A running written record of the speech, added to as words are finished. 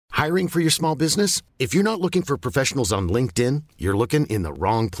Hiring for your small business? If you're not looking for professionals on LinkedIn, you're looking in the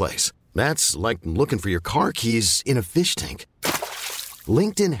wrong place. That's like looking for your car keys in a fish tank.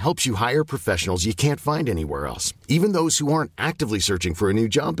 LinkedIn helps you hire professionals you can't find anywhere else, even those who aren't actively searching for a new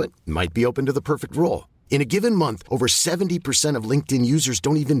job but might be open to the perfect role. In a given month, over 70% of LinkedIn users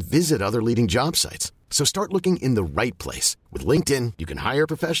don't even visit other leading job sites. So start looking in the right place. With LinkedIn, you can hire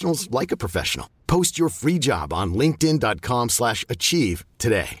professionals like a professional. Post your free job on linkedin.com/achieve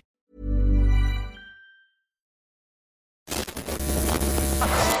today.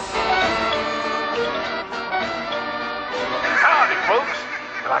 Howdy, folks.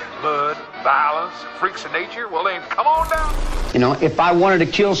 You like blood, violence, freaks of nature? Well, then, come on down. You know, if I wanted to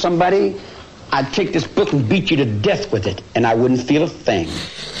kill somebody, I'd take this book and beat you to death with it, and I wouldn't feel a thing.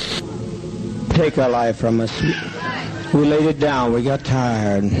 Take our life from us. We laid it down. We got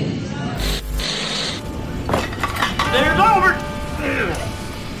tired. There's Albert.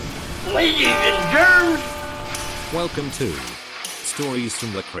 Ladies and germs. Welcome to Stories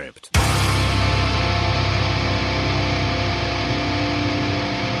from the Crypt.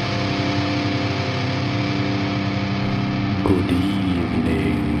 Good evening.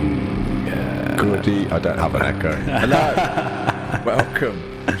 I don't have an echo. Hello. Welcome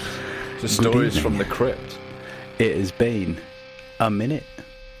to Stories from the Crypt. It has been a minute.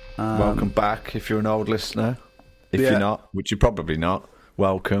 Welcome back if you're an old listener. If you're not, which you're probably not,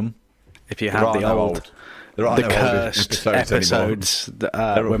 welcome. If you have the cursed episodes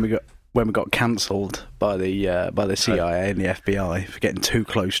when we got cancelled by the CIA and the FBI for getting too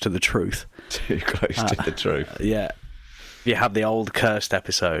close to the truth. Too close to the truth. Yeah. If you have the old cursed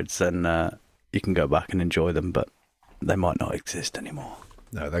episodes, then you can go back and enjoy them, but they might not exist anymore.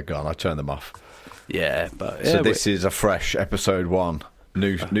 No, they're gone. I turned them off. Yeah, but so this is a fresh episode 1,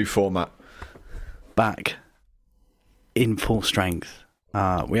 new format. Back in full strength.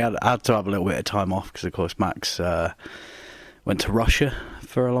 We had to have a little bit of time off because, of course, Max went to Russia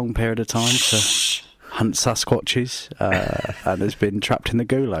for a long period of time to hunt Sasquatches and has been trapped in the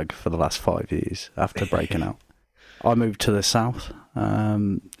gulag for the last 5 years after breaking out. I moved to the south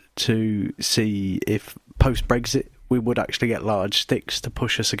to see if post-Brexit we would actually get large sticks to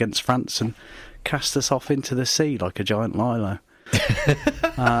push us against France and cast us off into the sea like a giant lilo.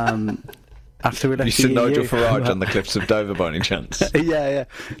 After we left you said EU, Nigel Farage on the cliffs of Dover by any chance? Yeah.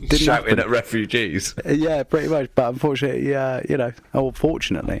 Shouting at refugees. Yeah, pretty much. But unfortunately,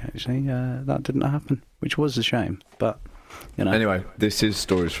 fortunately, actually, that didn't happen, which was a shame. But, Anyway, this is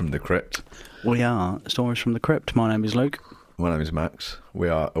Stories from the Crypt. We are Stories from the Crypt. My name is Luke. My name is Max.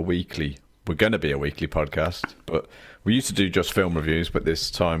 We're going to be a weekly podcast, but we used to do just film reviews, but this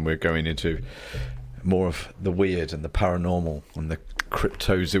time we're going into more of the weird and the paranormal and the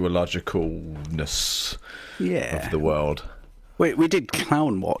cryptozoologicalness of the world. We did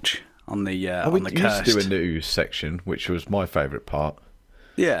Clown Watch on the on the Cursed. We used to do a news section, which was my favourite part.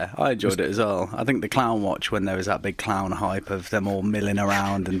 Yeah, I enjoyed it as well. I think the Clown Watch, when there was that big clown hype of them all milling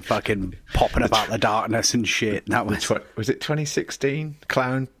around and fucking popping about the darkness and shit. That was it 2016?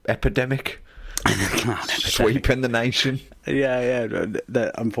 Clown epidemic? Clown epidemic. Sweeping the nation. Yeah.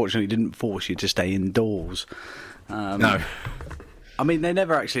 That unfortunately didn't force you to stay indoors. No. I mean, they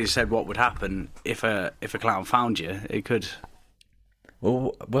never actually said what would happen if a clown found you. It could.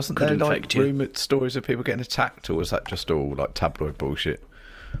 Well, wasn't there like rumoured stories of people getting attacked, or was that just all like tabloid bullshit?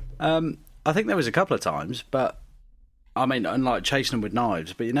 I think there was a couple of times, but I mean, unlike chasing them with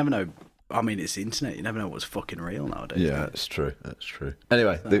knives, but you never know. I mean, it's the internet. You never know what's fucking real nowadays. Yeah, that's true.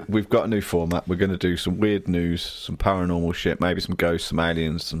 Anyway, we've got a new format. We're going to do some weird news, some paranormal shit, maybe some ghosts, some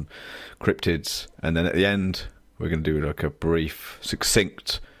aliens, some cryptids, and then at the end, we're going to do like a brief,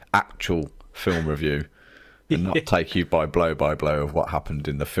 succinct, actual film review. And not take you by blow of what happened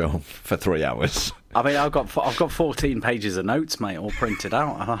in the film for 3 hours. I mean, I've got 14 pages of notes, mate, all printed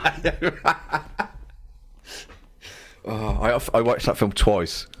out. I watched that film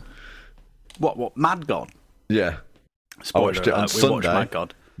twice. What? Mad God? Yeah. Spoiler I watched it on alert, Sunday. We watched Mad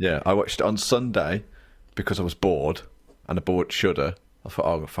God. Yeah, I watched it on Sunday because I was bored and I bought Shudder. I thought,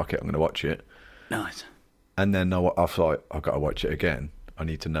 oh fuck it, I'm going to watch it. Nice. And then I thought, I've got to watch it again. I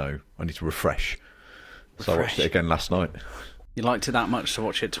need to know. I need to refresh. So I watched it again last night. You liked it that much to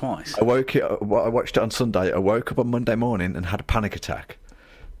watch it twice? I watched it on Sunday. I woke up on Monday morning and had a panic attack.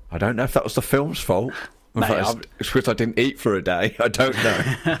 I don't know if that was the film's fault. Mate, it's because I didn't eat for a day. I don't know.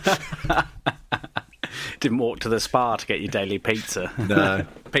 Didn't walk to the spa to get your daily pizza. No.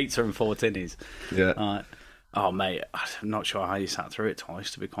 Pizza and 4 tinnies. Yeah. Oh, mate, I'm not sure how you sat through it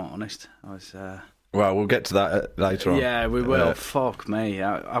twice, to be quite honest. I was... Well, we'll get to that later on. Yeah, we will. Fuck me.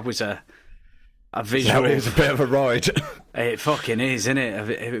 I was a visual. It was a bit of a ride. It fucking is, isn't it?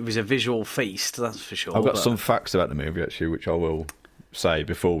 It was a visual feast, that's for sure. I've got some facts about the movie, actually, which I will say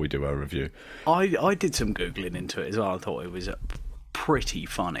before we do our review. I did some Googling into it as well. I thought it was pretty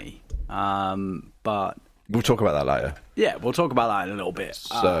funny. But we'll talk about that later. Yeah, we'll talk about that in a little bit.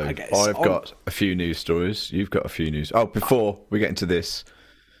 So, I've got a few news stories. You've got a few news. Oh, before we get into this,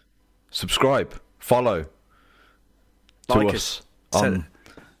 subscribe, follow to us on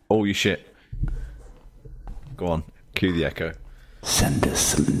all your shit. Go on, cue the echo. Send us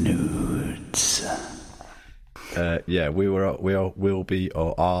some nudes. Yeah, we'll be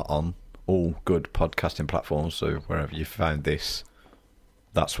or are on all good podcasting platforms. So wherever you found this,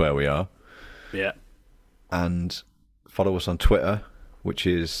 that's where we are. Yeah. And follow us on Twitter, which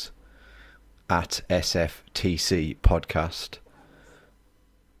is at SFTC Podcast.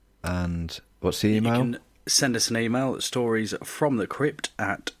 And what's the email? You can send us an email at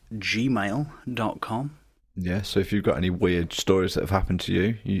storiesfromthecrypt@gmail.com. Yeah, so if you've got any weird stories that have happened to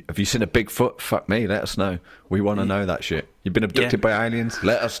you, have you seen a Bigfoot? Fuck me, let us know. We want to know that shit. You've been abducted by aliens?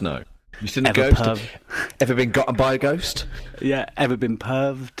 Let us know. You seen a ghost? Ever been gotten by a ghost? Yeah, ever been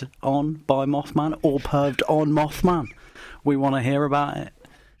perved on by Mothman or perved on Mothman? We want to hear about it.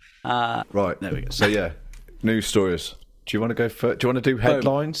 Right, there we go. So yeah, news stories. Do you want to go first? Do you want to do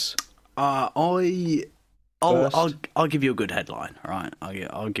headlines? I'll give you a good headline. All right, I'll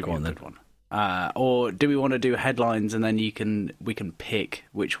give you a good one. Or do we want to do headlines and then we can pick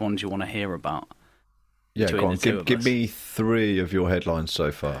which ones you want to hear about? Yeah, go on. Give me 3 of your headlines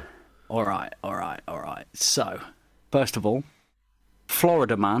so far. All right. So, first of all,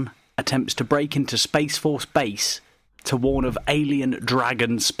 Florida man attempts to break into Space Force base to warn of alien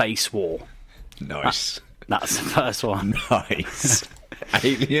dragon space war. Nice. That's the first one. Nice.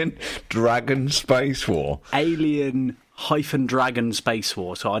 Alien dragon space war. Alien-dragon space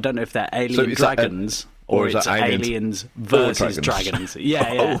war. So I don't know if they're alien dragons or it's aliens versus dragons.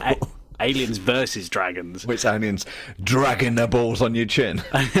 Yeah. Aliens versus dragons. Which aliens dragging their balls on your chin?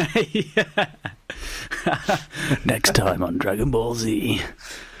 Yeah. Next time on Dragon Ball Z.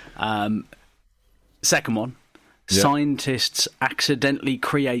 Second one. Yep. Scientists accidentally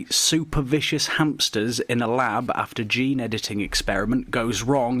create super vicious hamsters in a lab after gene editing experiment goes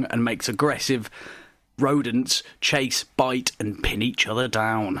wrong and makes aggressive rodents chase, bite, and pin each other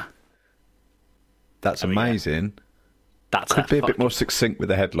down. That's amazing. That's could be a bit more succinct with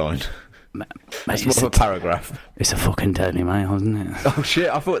the headline. It's more of a paragraph. It's a fucking Daily Mail, isn't it? Oh shit!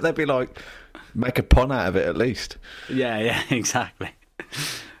 I thought they'd be like make a pun out of it at least. Yeah, exactly.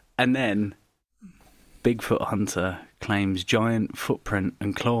 And then Bigfoot hunter claims giant footprint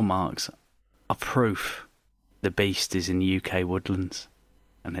and claw marks are proof the beast is in UK woodlands.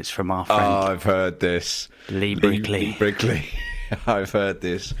 And it's from our friend. Oh, I've heard this. Lee Brickley. I've heard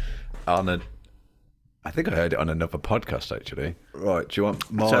this I think I heard it on another podcast, actually. Right, do you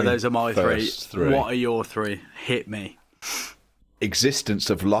want my So those are my three. 3? What are your 3? Hit me.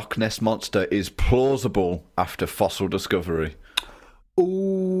 Existence of Loch Ness Monster is plausible after fossil discovery.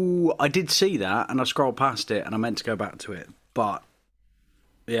 Ooh, I did see that, and I scrolled past it, and I meant to go back to it. But,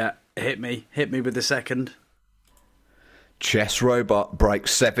 yeah, hit me. Hit me with the second. Chess robot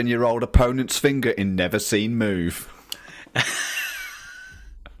breaks 7-year-old opponent's finger in never seen move.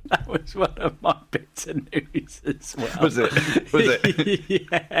 That was one of my bits of news as well. Was it?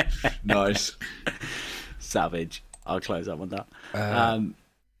 Yeah. Nice. Savage. I'll close that one down.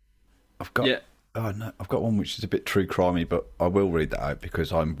 I've got... Yeah. Oh, no, I've got one which is a bit true crimey, but I will read that out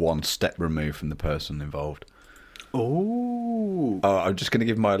because I'm one step removed from the person involved. Ooh. I'm just going to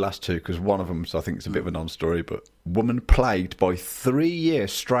give my last 2 because one of them, I think, is a bit of a non-story. But woman plagued by 3-year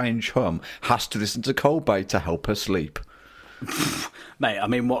strange hum has to listen to Coldplay to help her sleep. Mate, I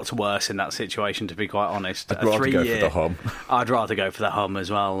mean, what's worse in that situation? To be quite honest, I'd rather go for the hum. I'd rather go for the hum as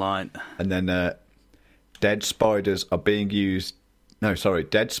well. Like, and then dead spiders are being used. No, sorry,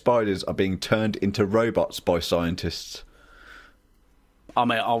 dead spiders are being turned into robots by scientists. I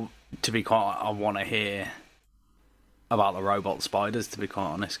mean, I want to hear about the robot spiders, to be quite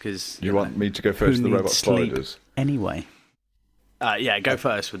honest, because... You want me to go first with the robot spiders? Anyway. Yeah, go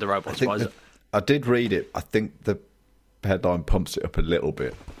first with the robot spiders. I did read it. I think the headline pumps it up a little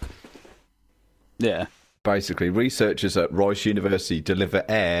bit. Yeah. Basically, researchers at Rice University deliver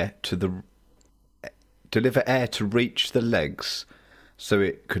air to reach the legs so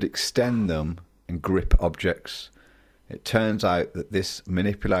it could extend them and grip objects. It turns out that this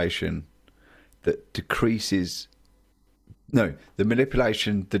manipulation that decreases... No, the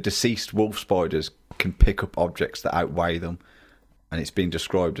manipulation, the deceased wolf spiders can pick up objects that outweigh them, and it's been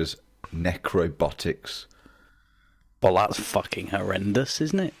described as necrobotics. Well, that's fucking horrendous,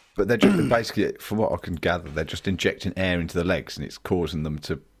 isn't it? But they're just basically, from what I can gather, they're just injecting air into the legs, and it's causing them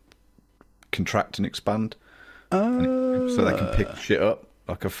to contract and expand. So they can pick shit up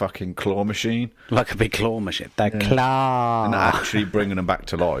like a fucking claw machine. Like a big claw machine. The claw. And actually bringing them back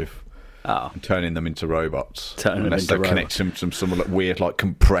to life. Oh. And turning them into robots. Unless they connect them to some like, weird like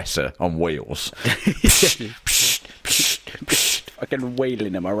compressor on wheels. Fucking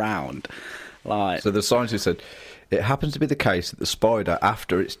wheeling them around. Like. So the scientist said, it happens to be the case that the spider,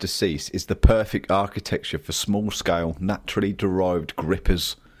 after its decease, is the perfect architecture for small-scale, naturally derived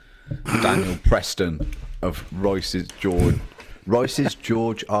grippers. Daniel Preston of Rice's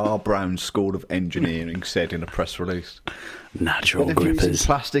George R. Brown School of Engineering said in a press release. Natural But using grippers.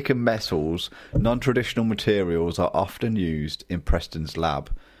 plastic and metals, non-traditional materials are often used in Preston's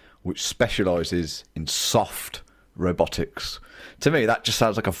lab, which specialises in soft robotics. To me, that just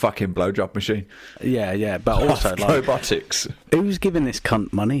sounds like a fucking blowjob machine. Yeah, but also Soft like, robotics. who's giving this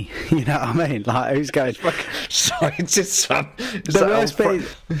cunt money? You know what I mean? Like, who's going? Scientists, son. The worst bit,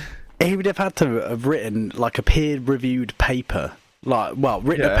 he would have had to have written like a peer-reviewed paper.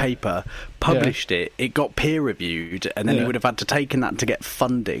 Written a paper, published it, it got peer-reviewed, and then he would have had to take that to get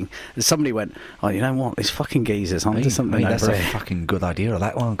funding. And somebody went, oh, you know what, this fucking geezer's onto something that's over a here. fucking good idea,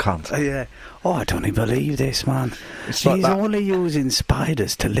 that one can't. Yeah. Oh, I don't even believe this, man. He's like that. only using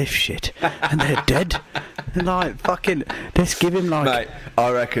spiders to lift shit, and they're dead. And like, fucking, let's give him like... Mate,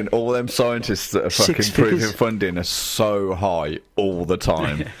 I reckon all them scientists that are fucking 6 proving figures. funding are so high all the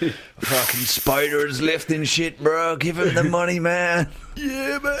time. Fucking spiders lifting shit, bro. Give him the money, man.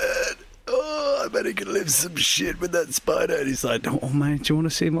 Yeah, man. Oh, I bet he can lift some shit with that spider. And he's like, oh, man, do you want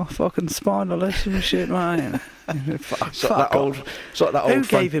to see my fucking spider lift some shit, man? It's like that old. Who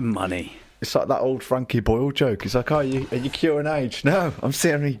gave him money? It's like that old Frankie Boyle joke. He's like, are you curing age? No, I'm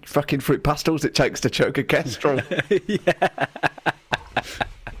seeing how many fucking fruit pastels it takes to choke a kestrel.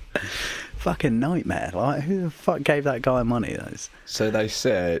 Fucking nightmare. Like, who the fuck gave that guy money? That's So they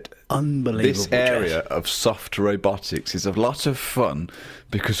said, unbelievable. this area of soft robotics is a lot of fun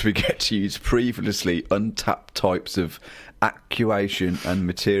because we get to use previously untapped types of actuation and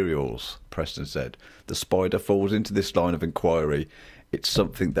materials, Preston said. The spider falls into this line of inquiry. It's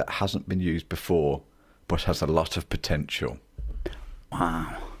something that hasn't been used before, but has a lot of potential.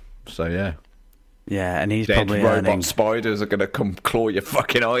 Wow. So, yeah. Yeah, and he's Dead probably robot earning... spiders are going to come claw your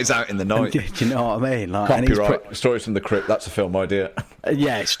fucking eyes out in the night. Do you know what I mean? Like, and he's Copyright. Stories from the Crypt, that's a film idea.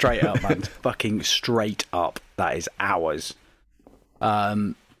 yeah, straight up, man. Fucking straight up. That is ours.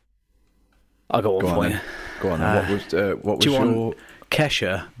 I'll go on for you. Go on then. What was Do you your... want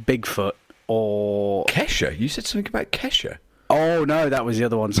Kesha, Bigfoot, or... Kesha? You said something about Kesha. Oh, no, that was the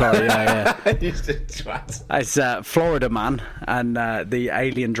other one. Sorry, yeah. You said twat. It's Florida Man and the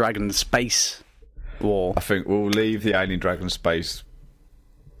Alien Dragon Space War. I think we'll leave the alien dragon space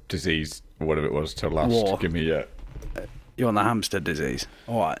disease, or whatever it was, till last. War. Give me a... You want the hamster disease?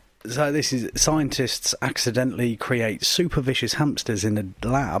 All right. So this is scientists accidentally create super vicious hamsters in a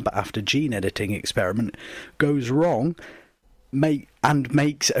lab after gene editing experiment goes wrong,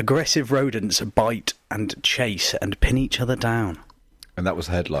 makes aggressive rodents bite and chase and pin each other down. And that was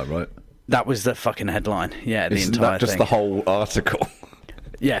the headline, right? That was the fucking headline. Yeah, the Isn't entire that just thing. the whole article?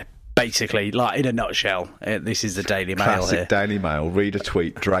 Yeah, basically, like in a nutshell. This is the Daily Mail Classic here. Daily Mail. Read a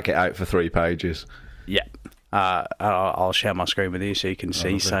tweet, drag it out for 3 pages. Yeah. I'll share my screen with you so you can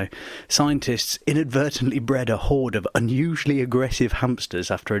see. So, scientists inadvertently bred a horde of unusually aggressive hamsters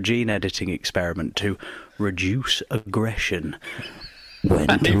after a gene editing experiment to reduce aggression.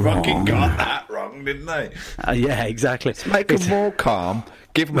 Went They wrong. fucking got that wrong, didn't they? Yeah, exactly. Make them more calm.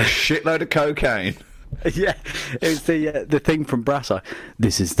 Give them a shitload of cocaine. Yeah, it was the thing from Brass Eye.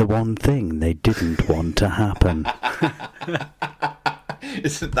 This is the one thing they didn't want to happen.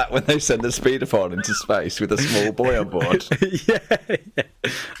 Isn't that when they send the speedophone into space with a small boy on board? yeah.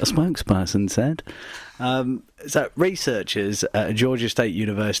 A spokesperson said. So researchers at Georgia State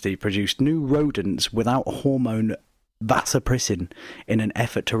University produced new rodents without hormone vasopressin in an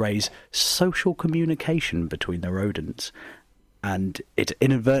effort to raise social communication between the rodents. And it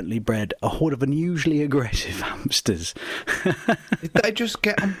inadvertently bred a horde of unusually aggressive hamsters. Did they just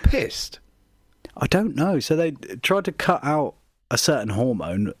get them pissed? I don't know. So they tried to cut out a certain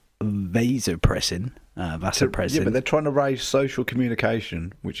hormone, vasopressin. Yeah, but they're trying to raise social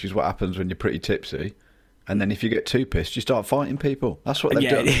communication, which is what happens when you're pretty tipsy. And then if you get too pissed, you start fighting people. That's what they've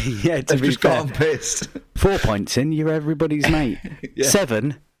done. Yeah, to They've be just fair. got them pissed. 4 points in, you're everybody's mate. Yeah.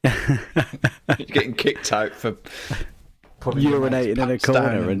 7, You're getting kicked out for urinating in a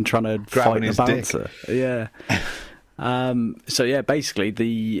corner and trying to fight grabbing the his bouncer. Yeah. So yeah, basically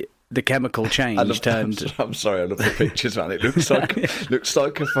the the chemical change turned. I'm sorry, I love the pictures, man. It looks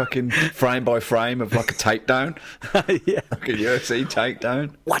like a fucking frame by frame of like a takedown. Yeah. Like a UFC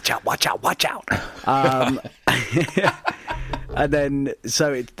takedown. Watch out, watch out, watch out. And then,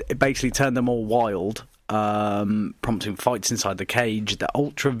 so it basically turned them all wild, prompting fights inside the cage. The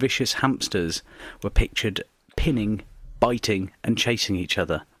ultra-vicious hamsters were pictured pinning, biting, and chasing each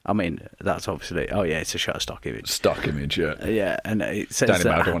other. I mean, that's obviously... Oh, yeah, it's a Shutterstock image. Stock image, yeah. Yeah, and it says... Danny,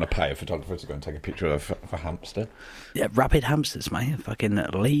 I don't want to pay a photographer to go and take a picture of a hamster. Yeah, rabid hamsters, mate. Fucking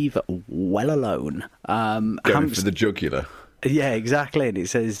leave well alone. Going for the jugular. Yeah, exactly. And it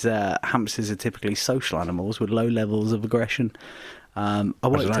says hamsters are typically social animals with low levels of aggression. I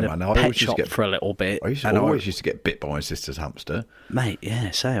worked at a pet shop for a little bit. I always used to get bit by my sister's hamster. Mate,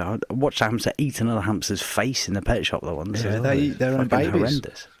 yeah, so I watched a hamster eat another hamster's face in the pet shop the once. Yeah, they eat their own babies.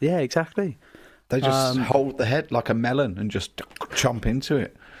 Horrendous. Yeah, exactly. They just hold the head like a melon and just chomp into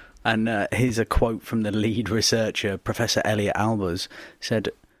it. And here's a quote from the lead researcher, Professor Elliot Albers, said,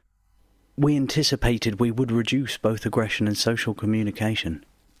 "We anticipated we would reduce both aggression and social communication,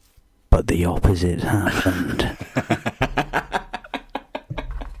 but the opposite happened."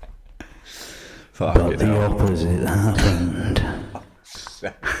 But the opposite happened.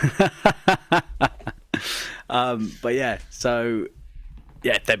 But yeah, so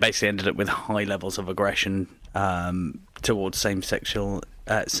yeah, they basically ended up with high levels of aggression towards same-sex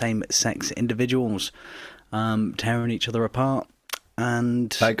individuals, tearing each other apart,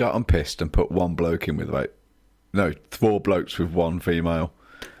 and they got them pissed and put one bloke in with 4 blokes with one female.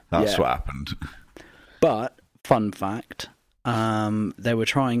 That's what happened. But fun fact. They were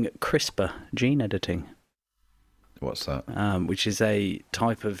trying CRISPR gene editing. What's that? Which is a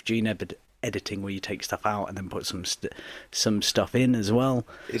type of gene editing where you take stuff out and then put some stuff in as well.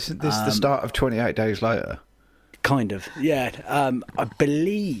 Isn't this the start of 28 Days Later? Kind of, yeah. I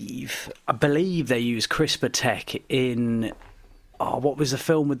believe they use CRISPR tech in what was the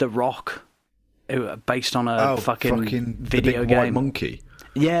film with The Rock, based on a fucking video the big game. White monkey.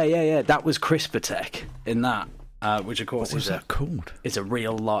 Yeah. That was CRISPR tech in that. Which of course what was that called? It's a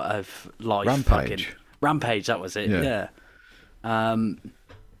real life Rampage. Rampage, that was it. Yeah.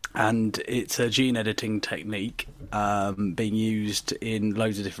 And it's a gene editing technique being used in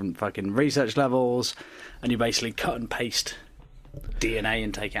loads of different fucking research levels, and you basically cut and paste DNA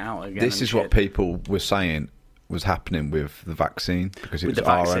and take it out again. This is what people were saying was happening with the vaccine, because it's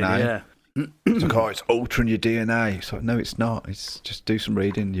RNA. Yeah. It's like, it's altering your DNA. It's like, no, it's not. It's just do some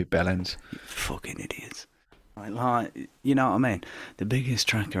reading, you bellends. You fucking idiots. Like, you know what I mean? The biggest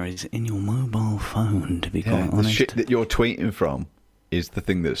tracker is in your mobile phone, to be quite honest. The shit that you're tweeting from is the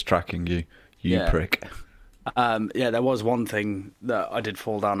thing that's tracking you, prick. There was one thing that I did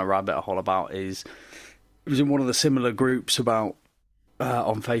fall down a rabbit hole about. It was in one of the similar groups about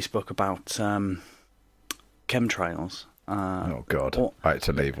on Facebook about chemtrails. Oh, God. I had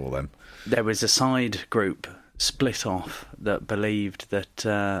to leave all them. There was a side group split off that believed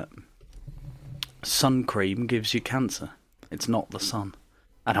that... sun cream gives you cancer. It's not the sun.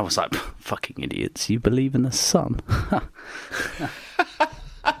 And I was like, fucking idiots, you believe in the sun?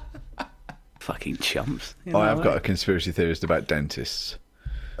 Fucking chumps. I have got a conspiracy theorist about dentists.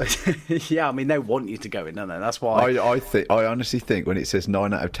 Yeah, I mean, they want you to go in, don't they? That's why. I honestly think when it says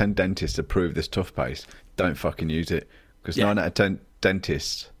 9 out of 10 dentists approve this toothpaste, don't fucking use it. Because 9 out of 10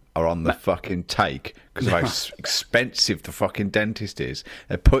 dentists are on the fucking take because of how expensive the fucking dentist is.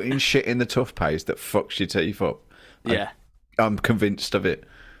 They're putting shit in the toothpaste that fucks your teeth up. Yeah. I'm convinced of it.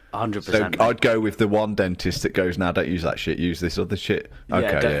 100%. So I'd go with the one dentist that goes, "Nah, don't use that shit, use this other shit."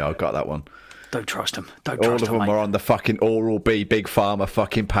 Okay, I've got that one. Don't trust them. All of them are on the fucking Oral-B Big Pharma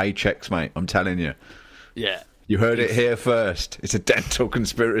fucking paychecks, mate. I'm telling you. Yeah. You heard it here first. It's a dental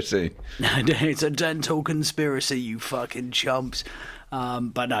conspiracy. It's a dental conspiracy, you fucking chumps.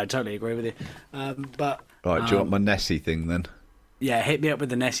 But no, I totally agree with you. But right, do you want my Nessie thing then? Yeah, hit me up with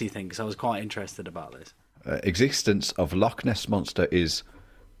the Nessie thing because I was quite interested about this. Existence of Loch Ness Monster is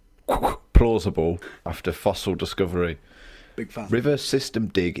plausible after fossil discovery. Big fan. River system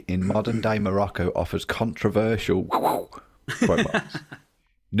dig in modern-day Morocco offers controversial quote marks.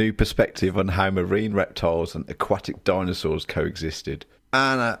 New perspective on how marine reptiles and aquatic dinosaurs coexisted.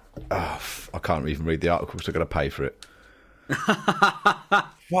 And I can't even read the article because I've got to pay for it.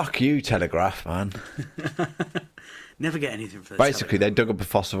 Fuck you, Telegraph, man. Never get anything for this. Basically, they dug up a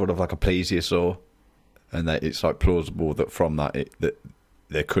fossil of like a plesiosaur, and it's like plausible that from that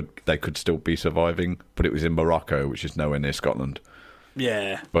they could still be surviving, but it was in Morocco, which is nowhere near Scotland.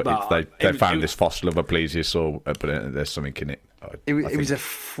 Yeah, but they found this fossil of a plesiosaur, but there's something in it. It was a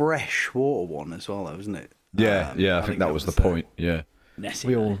freshwater one as well, though, wasn't it? Yeah, I think that was the point. Yeah. Nessie.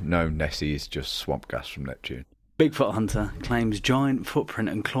 We all know Nessie is just swamp gas from Neptune. Bigfoot hunter claims giant footprint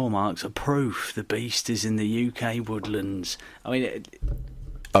and claw marks are proof the beast is in the UK woodlands. I mean,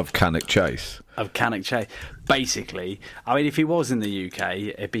 Of Cannock Chase. of Cannock Chase. Basically, I mean, if he was in the UK,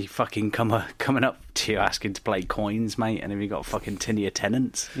 it'd be fucking coming up to you asking to play coins, mate, and have you got fucking tinnier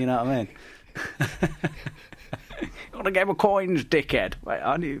tenants? You know what I mean? Got a game of coins, dickhead. Wait,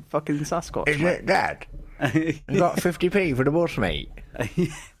 aren't you fucking Sasquatch? Is it that? You got 50p for the bus, mate.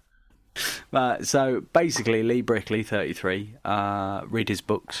 So basically, Lee Brickley, 33, read his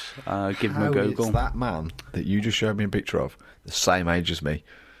books, give him a Google. Is that man that you just showed me a picture of the same age as me?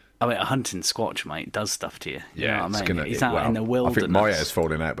 I mean, a hunting squatch, mate, does stuff to you. You know what it's I mean? gonna. He's out in the wilderness. I think my hair's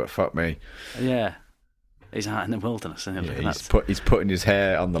falling out, but fuck me. Yeah. He's out in the wilderness. And He's putting his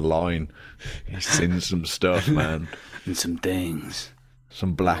hair on the line. He's seen some stuff, man. And some things.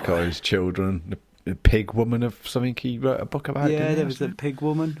 Some Black Eyes Children. The pig woman of something he wrote a book about. Yeah, there was the pig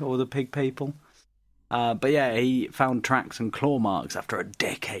woman or the pig people. But yeah, he found tracks and claw marks after a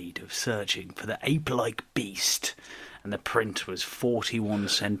decade of searching for the ape-like beast. And the print was 41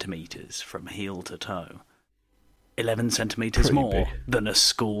 centimetres from heel to toe. 11 centimetres Pretty more big. than a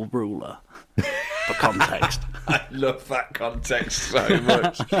school ruler. For context. I love that context so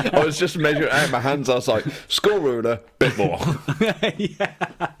much. I was just measuring out my hands. I was like, school ruler, bit more.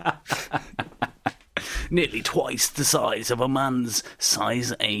 Nearly twice the size of a man's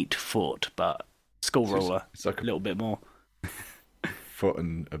size 8 foot, but school ruler, it's like a little bit more. Foot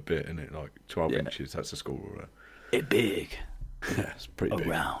and a bit, in it, like 12 inches. That's a school ruler. It big. Yeah, it's pretty big.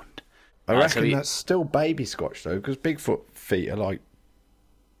 Around. I reckon so that's still baby Scotch though, because Bigfoot feet are like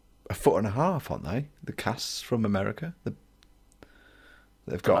a foot and a half, aren't they? The casts from America,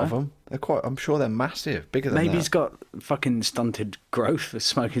 they've got of them. They're quite. I'm sure they're massive, bigger than Maybe that. he's got fucking stunted growth for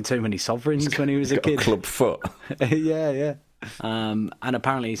smoking too many sovereigns when he was a Got kid. a club foot. yeah. And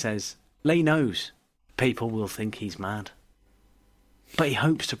apparently he says Lee knows people will think he's mad, but he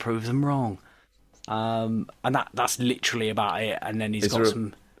hopes to prove them wrong. And that's literally about it. And then he's got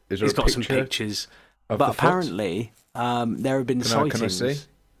some pictures. But apparently, there have been Can I sightings see?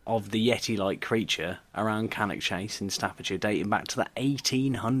 of the Yeti-like creature around Cannock Chase in Staffordshire, dating back to the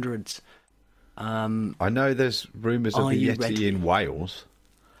 1800s. I know there's rumours of Are the you Yeti ready? in Wales.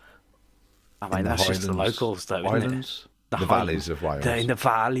 I mean, in that's just the Highlands- locals, though, isn't Islands? it? The valleys of Wales. They're in the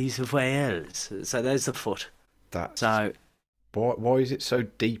valleys of Wales. So there's the foot. So Why is it so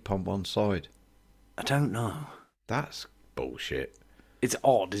deep on one side? I don't know. That's bullshit. It's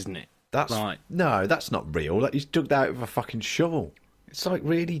odd, isn't it? That's Right. No, that's not real. Like, he's dug that out with a fucking shovel. It's like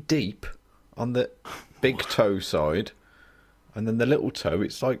really deep on the big toe side, and then the little toe.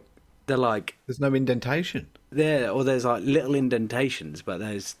 It's like They're like there's no indentation. there's like little indentations, but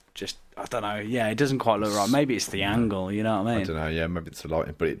there's just I don't know. Yeah, it doesn't quite look right. Maybe it's the angle. You know what I I mean? don't know. Yeah, maybe it's the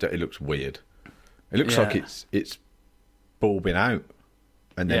lighting, but it looks weird. It looks Yeah. like it's bulbing out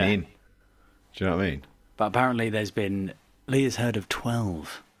and then Yeah. in. Do you know what I mean? But apparently, Lee has heard of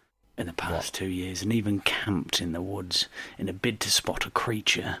 12 in the past 2 years, and even camped in the woods in a bid to spot a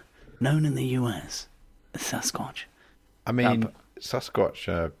creature known in the US as Sasquatch. I mean,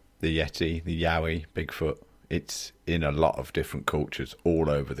 Sasquatch, the Yeti, the Yowie, Bigfoot. It's in a lot of different cultures all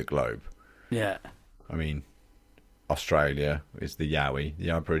over the globe. Yeah. I mean, Australia is the Yowie. The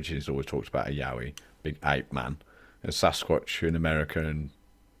Aborigines always talked about a Yowie, big ape man. And Sasquatch in America, and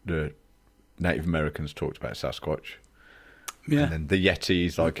the Native Americans talked about Sasquatch. Yeah. And then the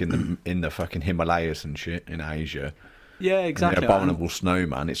Yetis, like in the fucking Himalayas and shit in Asia. Yeah, And exactly. the abominable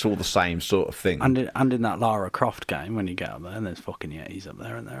snowman. It's all the same sort of thing. And in that Lara Croft game, when you get up there, there's fucking Yetis up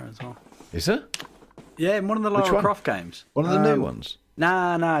there and there as well. Is there? Yeah, in one of the Which Lara one? Croft games. One of the new ones?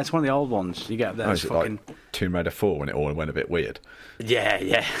 Nah, it's one of the old ones. You get up there, Oh, it's is it fucking... like Tomb Raider 4 when it all went a bit weird?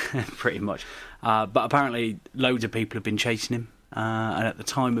 Yeah, pretty much. But apparently, loads of people have been chasing him. And at the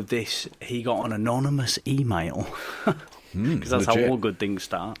time of this, he got an anonymous email. Because that's legit. how all good things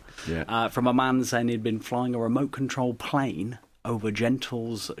start. Yeah. From a man saying he'd been flying a remote control plane over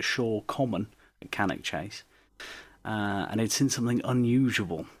Gentles Shore Common at Cannock Chase. And he'd seen something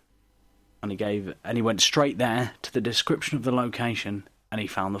unusual. And he went straight there to the description of the location, and he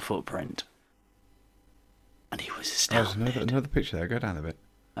found the footprint. And he was There's astounded. another picture there. Go down a bit.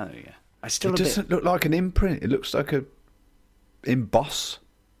 Oh, yeah. It doesn't look like an imprint. It looks like a embossed.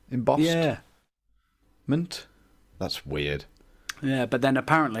 Yeah. That's weird. Yeah, but then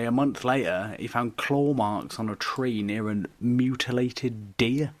apparently a month later, he found claw marks on a tree near a mutilated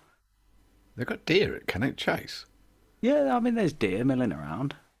deer. They've got deer at Cannock Chase. Yeah, I mean, there's deer milling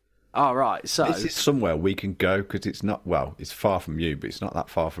around. Oh, right, so... This is somewhere we can go because it's not, well, it's far from you, but it's not that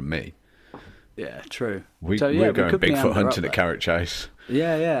far from me. Yeah, true. We're we going could Bigfoot meander hunting up at Carrick Chase.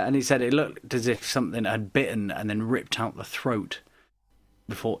 Yeah, and he said it looked as if something had bitten and then ripped out the throat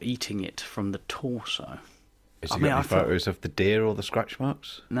before eating it from the torso. Has he got any photos of the deer or the scratch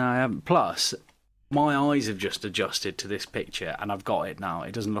marks? No, I haven't. Plus, my eyes have just adjusted to this picture, and I've got it now.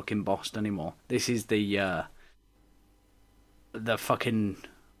 It doesn't look embossed anymore. This is the fucking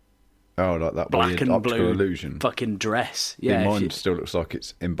like that black weird and optical blue illusion. fucking dress. Yeah, Mine still looks like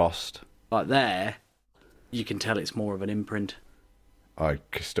it's embossed. Like there, you can tell it's more of an imprint. I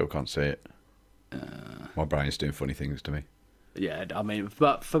still can't see it. My brain's doing funny things to me. Yeah, I mean,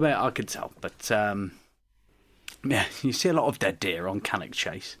 but for me, I could tell. But yeah, you see a lot of dead deer on Cannock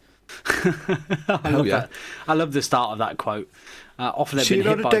Chase. I love the start of that quote. Often they've been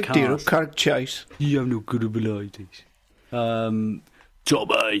hit by cars. Deer at Carrick Chase. You have no good abilities. Tommy,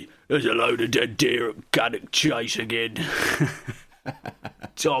 there's a load of dead deer at Cannock Chase again.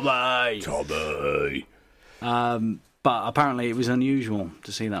 Tommy. But apparently it was unusual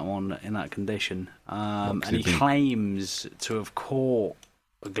to see that one in that condition. And he claims to have caught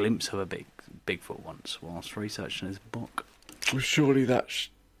a glimpse of a Bigfoot once whilst researching his book. Well, surely that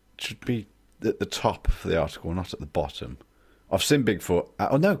should be at the top of the article, not at the bottom. I've seen Bigfoot.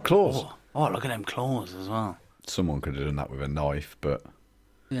 Oh, no, claws. Oh, look at them claws as well. Someone could have done that with a knife, but...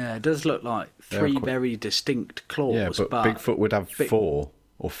 Yeah, it does look like three very distinct claws. Yeah, but Bigfoot would have 4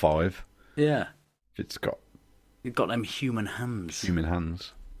 or 5. Yeah. It's got... You've got them human hands. Human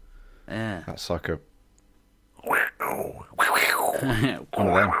hands. Yeah. That's like a... One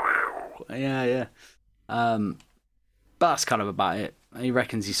of them. Yeah. But that's kind of about it. He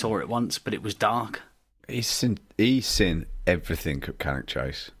reckons he saw it once, but it was dark. He's seen everything at Cannock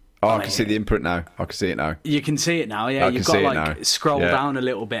Chase. Oh, I can see the imprint now. I can see it now. You can see it now, yeah. You've got to scroll down a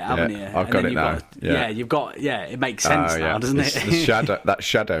little bit, haven't you? I've got it now. You've got, it makes sense now, doesn't it? That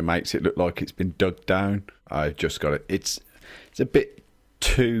shadow makes it look like it's been dug down. I just got it. It's a bit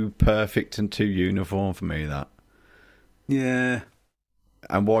too perfect and too uniform for me, that. Yeah.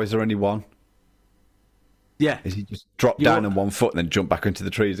 And why is there only one? Yeah. Is he just drop down on 1 foot and then jump back into the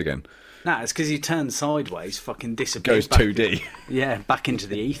trees again? Nah, it's because he turns sideways, fucking disappears. Goes 2D. Yeah, back into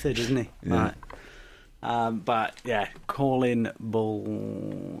the ether, doesn't he? Yeah. Right. But yeah, calling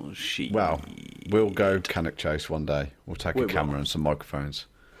bullshit. Well, we'll go Cannock Chase one day. We'll take a camera and some microphones.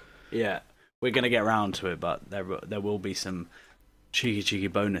 Yeah, we're going to get round to it, but there will be some cheeky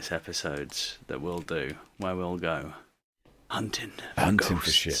bonus episodes that we'll do where we'll go hunting for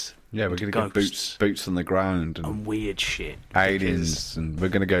shit. Yeah, we're going to get boots on the ground and weird shit. Aliens, and we're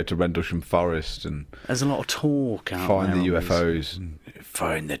going to go to Rendlesham Forest and there's a lot of talk out find there. The UFOs and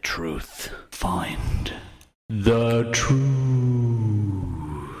find the truth. Find the truth.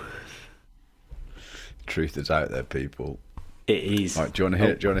 Truth is out there, people. It is. Right, do you want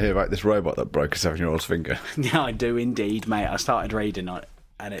to hear about this robot that broke a 7-year-old's finger? Yeah, I do indeed, mate. I started reading it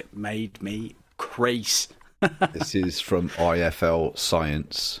and it made me crease. This is from IFL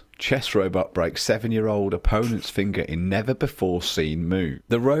Science. Chess robot breaks 7-year-old opponent's finger in never-before-seen move.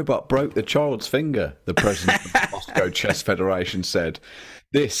 The robot broke the child's finger, the president of the Moscow Chess Federation said.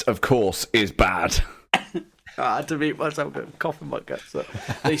 This, of course, is bad. I had to mute myself coughing my guts up.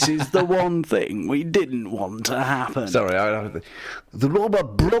 This is the one thing we didn't want to happen. Sorry, the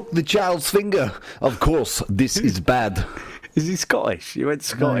robot broke the child's finger. Of course, this is bad. Is he Scottish? You went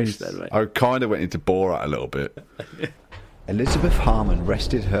Scottish then, mate. I kind of went into Borat a little bit. Elizabeth Harmon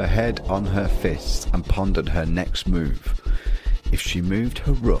rested her head on her fist and pondered her next move. If she moved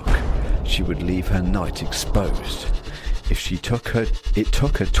her rook, she would leave her knight exposed. It took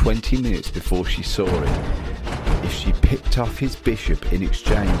her 20 minutes before she saw it. If she picked off his bishop in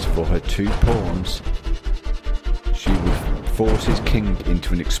exchange for her 2 pawns, she would force his king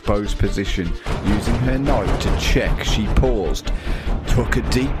into an exposed position. Using her knight to check, she paused, took a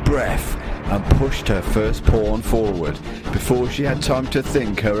deep breath, and pushed her first pawn forward. Before she had time to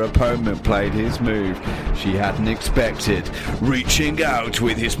think, her opponent played his move she hadn't expected, reaching out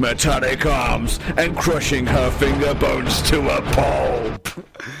with his metallic arms and crushing her finger bones to a pulp.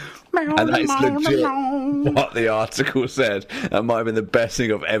 And that is legit what the article said. That might have been the best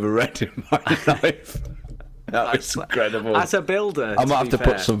thing I've ever read in my life. That was incredible. As a builder, I might have to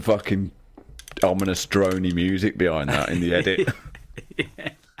put some fucking ominous droney music behind that in the edit. Yeah.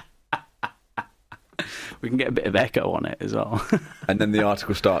 We can get a bit of echo on it as well. And then the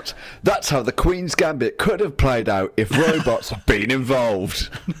article starts, that's how the Queen's Gambit could have played out if robots had been involved.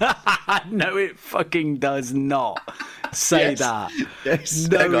 No, it fucking does not say that. Yes.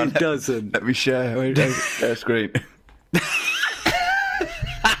 No, it doesn't. Let me share screen.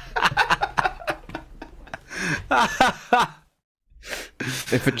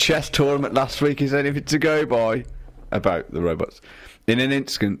 If a chess tournament last week is anything to go by about the robots, in an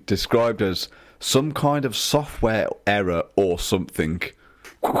instant described as some kind of software error or something,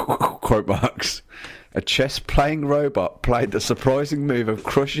 quote marks, a chess-playing robot played the surprising move of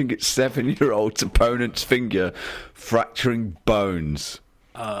crushing its 7-year-old opponent's finger, fracturing bones.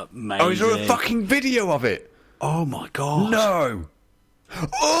 Amazing. Oh, is there a fucking video of it? Oh my god. No.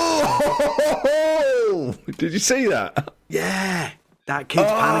 Oh! Did you see that? Yeah. That kid's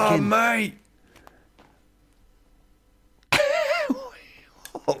panicking. Mate.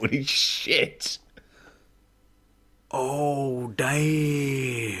 Holy shit. Oh,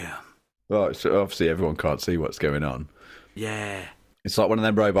 damn. Right, so obviously everyone can't see what's going on. Yeah. It's like one of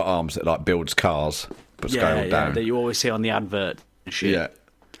them robot arms that like builds cars but scaled down. That you always see on the advert and shit. Yeah.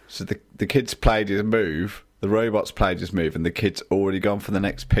 So the kid's played his move, the robot's played his move, and the kid's already gone for the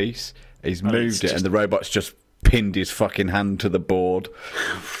next piece. He's moved it, and the robot's just pinned his fucking hand to the board.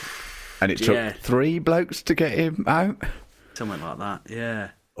 And it took 3 blokes to get him out. Something like that, yeah.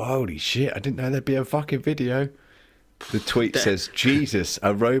 Holy shit, I didn't know there'd be a fucking video. The tweet says, Jesus,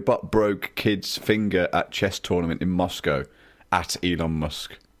 a robot broke kid's finger at chess tournament in Moscow at Elon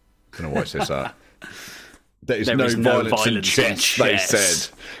Musk. I don't know why it says that. There is no violence in chess, they said.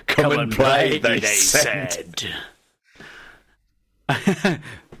 Come and play, they said.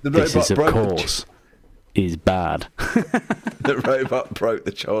 This is, of course, is bad. The robot broke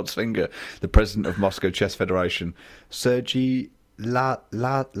the child's finger. The president of Moscow Chess Federation, Sergei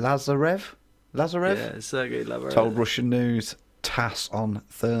Lazarev? Yeah, Sergei Lazarev. Told Russian News TASS on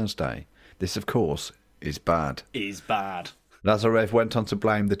Thursday. This, of course, is bad. Is bad. Lazarev went on to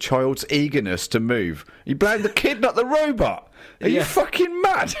blame the child's eagerness to move. He blamed the kid, not the robot. Are you fucking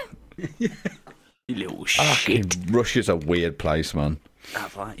mad? You little shit. Russia's a weird place, man.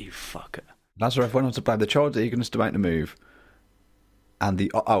 Have that, you fucker. Lazarev went on to blame the child's eagerness to make the move and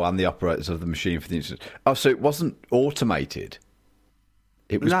the operators of the machine for the incident. Oh, so it wasn't automated.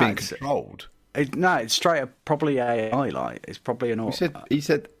 It was being controlled. It's straight up probably AI. Like it's probably an auto. He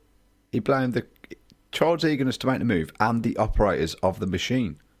said he blamed the child's eagerness to make the move and the operators of the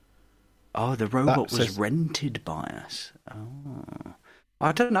machine. Oh, the robot was rented by us. Oh,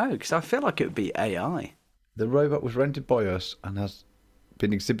 I don't know because I feel like it would be AI. The robot was rented by us and has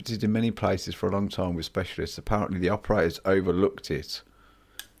been exhibited in many places for a long time with specialists. Apparently, the operators overlooked it.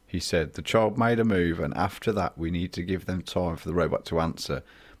 He said the child made a move, and after that, we need to give them time for the robot to answer.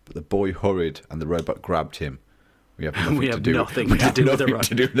 But the boy hurried, and the robot grabbed him. We have nothing to do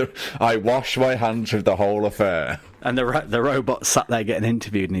with it. I wash my hands with the whole affair. And the robot sat there getting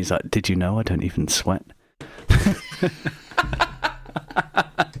interviewed, and he's like, "Did you know I don't even sweat?"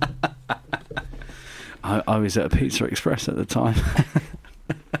 I was at a Pizza Express at the time.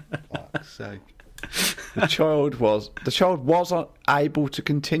 Fuck's sake. The child was able to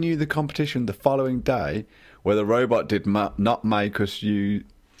continue the competition the following day, where the robot did not make where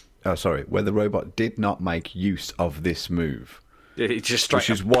the robot did not make use of this move. He just straight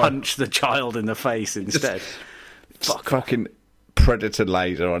up punched the child in the face instead. Fucking predator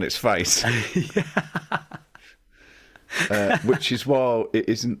laser on its face. Which is why it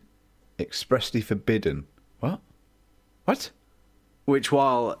isn't expressly forbidden. What? Which,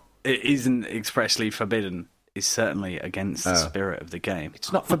 while it isn't expressly forbidden, is certainly against the spirit of the game.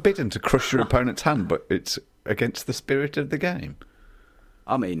 It's not forbidden to crush your opponent's hand, but it's against the spirit of the game.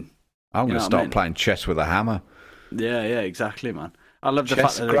 I mean, I'm going to start playing chess with a hammer. Yeah, exactly, man. I love the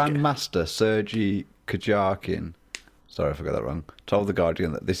chess fact that Grandmaster Sergei Kajarkin, sorry if I got that wrong, told The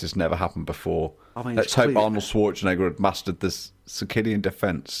Guardian that this has never happened before. I mean, let's hope Arnold Schwarzenegger had mastered this Circadian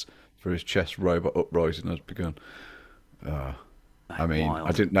defense for his chess robot uprising has begun. I mean, wild.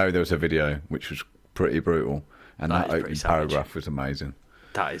 I didn't know there was a video, which was pretty brutal. And that opening paragraph was amazing.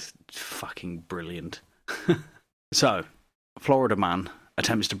 That is fucking brilliant. So, Florida man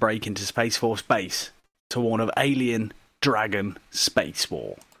attempts to break into Space Force base to warn of alien dragon space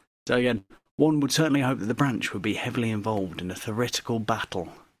war. So again, one would certainly hope that the branch would be heavily involved in a theoretical battle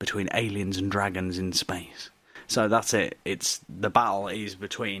between aliens and dragons in space. So that's it. The battle is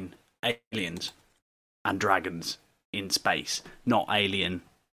between aliens and dragons in space, not alien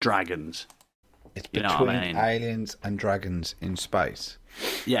dragons. It's between aliens and dragons in space.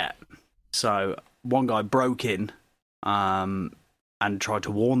 Yeah. So one guy broke in and tried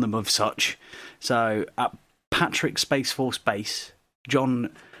to warn them of such. So at Patrick Space Force Base,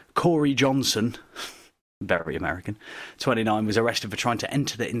 Corey Johnson, very American, 29, was arrested for trying to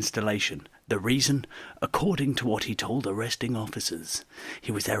enter the installation. The reason? According to what he told arresting officers,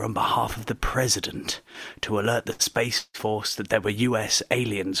 he was there on behalf of the president to alert the Space Force that there were US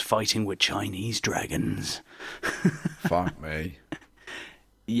aliens fighting with Chinese dragons. Fuck me.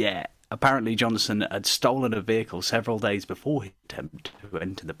 Yeah. Apparently Johnson had stolen a vehicle several days before he attempted to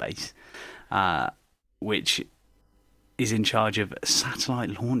enter the base, which is in charge of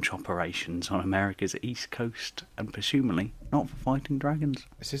satellite launch operations on America's East Coast, and presumably not for fighting dragons.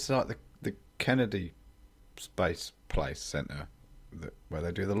 Is this like the Kennedy Space Place Center where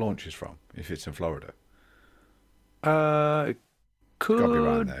they do the launches from, if it's in Florida? Could Got to be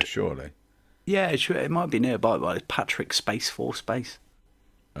around there, surely. Yeah, sure, it might be nearby, but it's Patrick Space Force Base.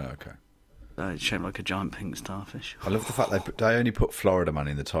 Oh, okay. It's shaped like a giant pink starfish. I love the fact they only put Florida Man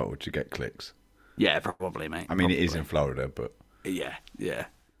in the title to get clicks. Yeah, probably, mate. I mean, probably. It is in Florida, but... Yeah.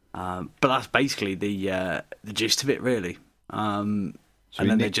 But that's basically the gist of it, really. So and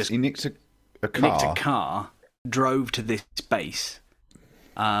then he nicked a car. Nicked a car, drove to this base,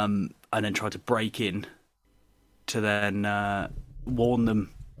 and then tried to break in to then warn them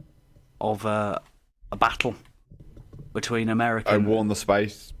of a battle between American... And warn the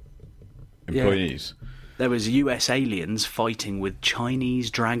space employees. Yeah. There was US aliens fighting with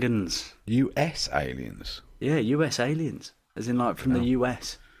Chinese dragons. US aliens? Yeah, US aliens. As in, like, from the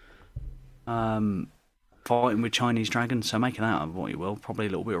US. Fighting with Chinese dragons. So making out of what you will. Probably a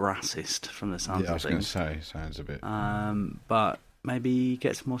little bit racist from the sounds Yeah, I of was going to things. say, sounds a bit... But maybe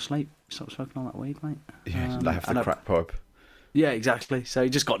get some more sleep. Stop smoking all that weed, mate. Yeah, they have the crack pipe. Yeah, exactly. So he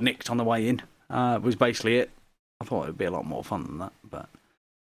just got nicked on the way in. Was basically it. I thought it would be a lot more fun than that, but...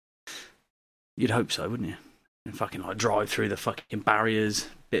 You'd hope so, wouldn't you? And fucking like drive through the fucking barriers,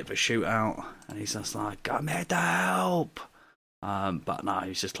 bit of a shootout, and he's just like, "I'm here to help." But no,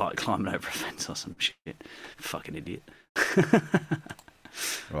 he's just like climbing over a fence or some shit. Fucking idiot.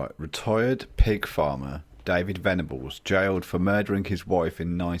 Right, retired pig farmer David Venables jailed for murdering his wife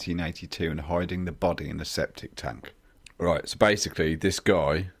in 1982 and hiding the body in a septic tank. Right, so basically, this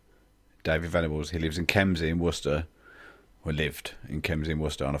guy, David Venables, he lives in Kemsey in Worcester. Or lived in Kemsey in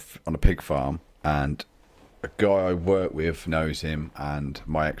Worcester on a pig farm, and a guy I work with knows him, and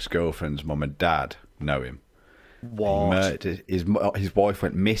my ex-girlfriend's mum and dad know him. What? His wife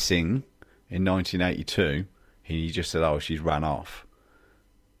went missing in 1982. He just said, "Oh, she's ran off,"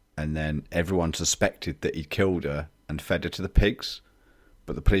 and then everyone suspected that he killed her and fed her to the pigs,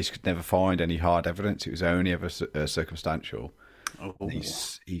 but the police could never find any hard evidence. It was only ever circumstantial. Oh.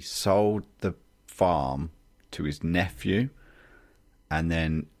 He sold the farm to his nephew, and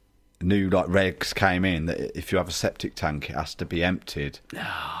then new regs came in that if you have a septic tank, it has to be emptied,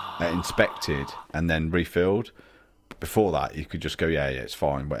 inspected, and then refilled. Before that, you could just go, yeah, it's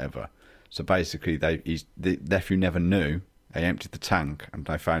fine, whatever. So basically, the nephew never knew. They emptied the tank, and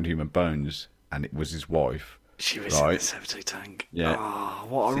they found human bones, and it was his wife. She was in the septic tank. Yeah. Oh,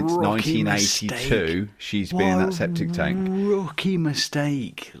 what a Since rookie 1982, mistake. she's been in that septic tank. Rookie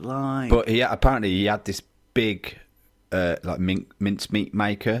mistake. But apparently he had this big mincemeat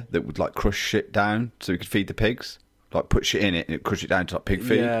maker that would like crush shit down so he could feed the pigs, like put shit in it and it crush it down to like pig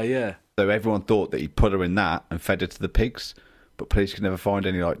feed. Yeah. So everyone thought that he'd put her in that and fed her to the pigs, but police could never find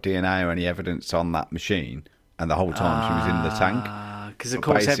any like DNA or any evidence on that machine, and the whole time she was in the tank. Because of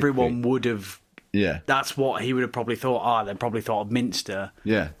course everyone would have. Yeah. That's what he would have probably thought. They probably thought of Minster.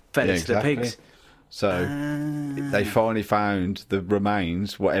 Yeah. Fed it to the pigs. So they finally found the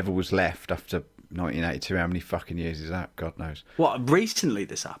remains, whatever was left after 1982. How many fucking years is that? God knows. What, recently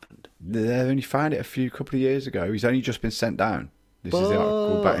this happened? They only found it a couple of years ago. He's only just been sent down. This is the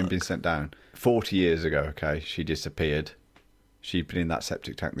article about him being sent down. 40 years ago, okay, she disappeared. She'd been in that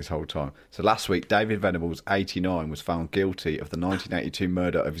septic tank this whole time. So last week, David Venables, 89, was found guilty of the 1982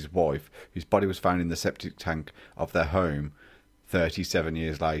 murder of his wife, whose body was found in the septic tank of their home 37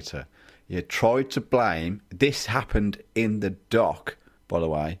 years later. He had tried to blame... This happened in the dock, by the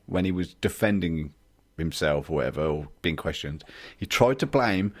way, when he was defending himself or whatever, or being questioned. He tried to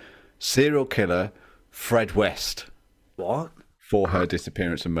blame serial killer Fred West. What? For her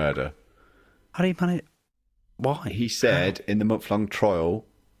disappearance and murder. How do you manage... Why? He said in the month-long trial,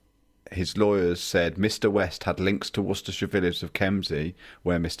 his lawyers said Mr. West had links to Worcestershire village of Kemsey,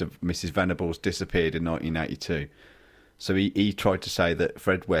 where Mrs. Venables disappeared in 1982. So he tried to say that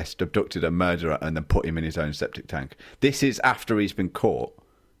Fred West abducted a murderer and then put him in his own septic tank. This is after he's been caught.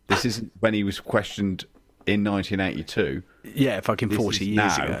 This isn't when he was questioned in 1982. Yeah, fucking 40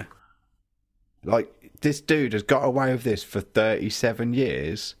 years ago. Like, this dude has got away with this for 37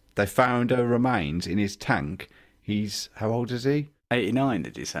 years. They found her remains in his tank. He's... How old is he? 89,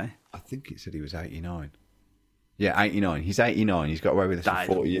 did you say? I think it said he was 89. Yeah, 89. He's 89. He's got away with this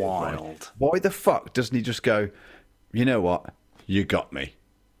for 40 years. Wild. Right? Why the fuck doesn't he just go, you know what? You got me.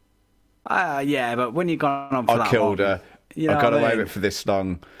 Yeah, but when you've gone on for that I killed long, her. You know I got what away mean? with it for this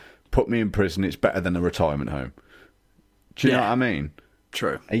long. Put me in prison. It's better than a retirement home. Do you know what I mean?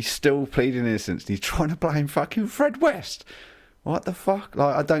 True. He's still pleading innocence. He's trying to blame fucking Fred West. What the fuck?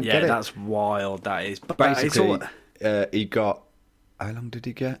 Like, I don't get it. Yeah, that's wild. That is. But basically, he got. How long did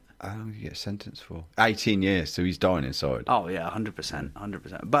he get? How long did he get sentenced for? 18 years. So he's dying inside. Oh yeah, 100%,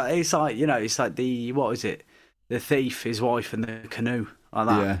 100%. But it's like, you know, it's like what was it? The thief, his wife, and the canoe, like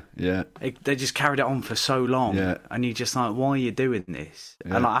that. Yeah. They just carried it on for so long, and you're just like, why are you doing this?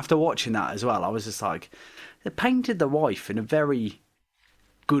 Yeah. And like, after watching that as well, I was just like, they painted the wife in a very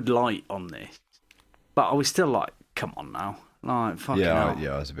good light on this, but I was still like, come on now. Like, fucking hell.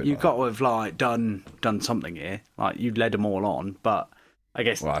 Yeah, I was a bit. You've got to have like done something here. Like, you led them all on, but I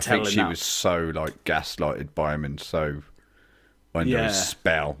guess. Well, I think she was so like gaslighted by him and so under his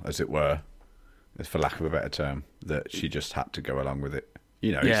spell, as it were, for lack of a better term, that she just had to go along with it.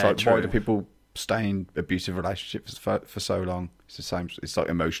 You know, it's like, true. Why do people stay in abusive relationships for so long? It's the same. It's like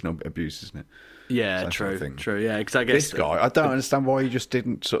emotional abuse, isn't it? Yeah, true. Yeah, because I guess this guy, I don't understand why he just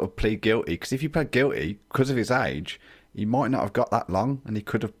didn't sort of plead guilty. Because if he pled guilty, because of his age, he might not have got that long, and he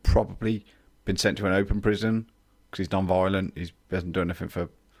could have probably been sent to an open prison because he's non-violent. He hasn't done anything for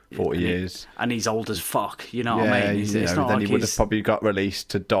 40 years. And he's old as fuck, you know what I mean? It's not then like he would have probably got released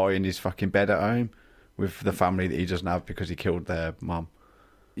to die in his fucking bed at home with the family that he doesn't have because he killed their mum.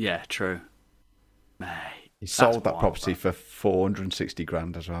 Yeah, true. Mate, he sold that property for 460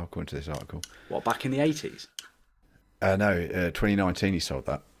 grand as well, according to this article. What, back in the 80s? No, 2019 he sold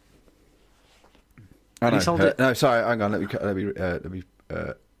that. He sold it? No, sorry, hang on. Let me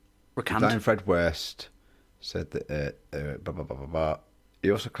recant. Fred West said that. Blah, blah, blah, blah, blah. He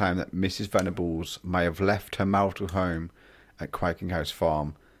also claimed that Mrs. Venables may have left her marital home at Quaking House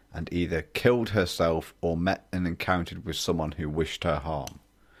Farm and either killed herself or met and encountered with someone who wished her harm.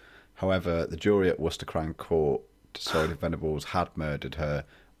 However, the jury at Worcester Crown Court decided Venables had murdered her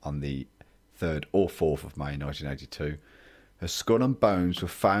on the 3rd or 4th of May 1982. Her skull and bones were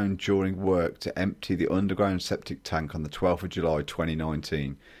found during work to empty the underground septic tank on the 12th of July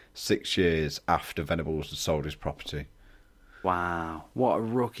 2019, 6 years after Venables had sold his property. Wow, what a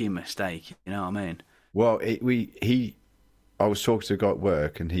rookie mistake, you know what I mean? Well, I was talking to a guy at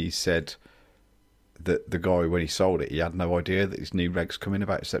work and he said that the guy, when he sold it, he had no idea that his new regs come in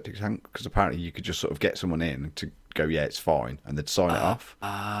about a septic tank, because apparently you could just sort of get someone in to go, yeah, it's fine, and they'd sign it off.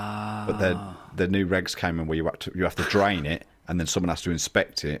 But the new regs came in where you have to drain it, and then someone has to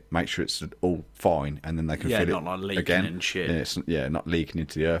inspect it, make sure it's all fine, and then they can fill not like it leaking again. And shit. Not leaking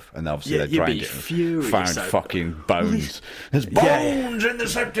into the earth. And obviously they drained it and found fucking bones. There's bones in the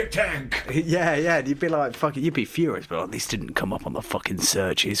septic tank. Yeah. You'd be like, fuck it. You'd be furious, but this didn't come up on the fucking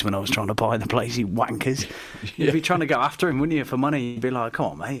searches when I was trying to buy the place, you wankers. You'd be trying to go after him, wouldn't you, for money? You'd be like, come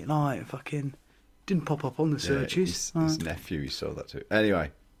on, mate, like, fucking didn't pop up on the searches. His nephew, he saw that too.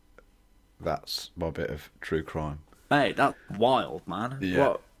 Anyway, that's my bit of true crime. Mate, that's wild, man.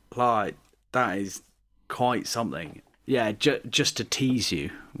 Yeah. That is quite something. Yeah, just to tease you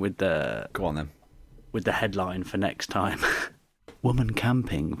with the... Go on, then. With the headline for next time. Woman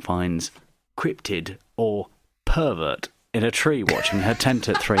camping finds cryptid or pervert in a tree watching her tent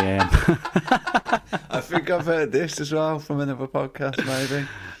at 3 a.m. I think I've heard this as well from another podcast, maybe.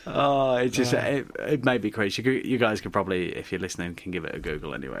 Oh, it may be crazy. You guys could probably, if you're listening, can give it a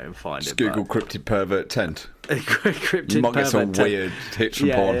Google anyway and find Just it. Google cryptid pervert tent. Cryptid you might get some tent. weird hits from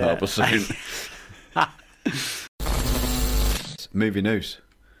Pornhub or something. Movie news.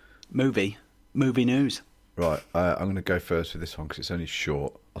 Movie news. Right, I'm going to go first with this one because it's only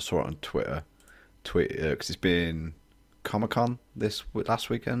short. I saw it on Twitter. Because it's been Comic-Con last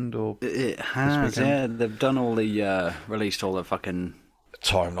weekend or it has. Yeah, they've done all the released all the fucking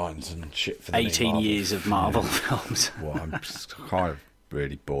timelines and shit for the 18 years of Marvel films. Well, I'm just kind of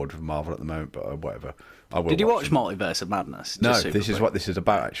really bored with Marvel at the moment, but whatever. Did you watch Multiverse of Madness? No, this is what this is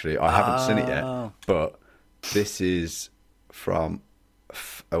about. Actually, I haven't seen it yet, but this is from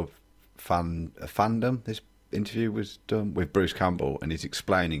a fandom. This interview was done with Bruce Campbell, and he's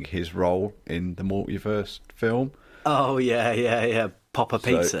explaining his role in the Multiverse film. Oh yeah. Popper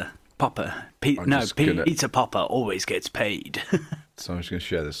Pizza. Pizza Popper always gets paid. So I'm just going to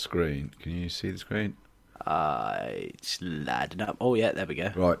share the screen. Can you see the screen? It's ladding up. Oh yeah, there we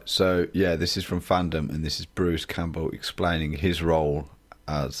go. Right. So yeah, this is from fandom, and this is Bruce Campbell explaining his role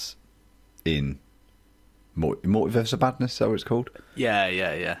as in Multiverse of Madness. Is that what it's called?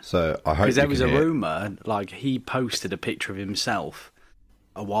 Yeah. So I hope because there was a rumor, like he posted a picture of himself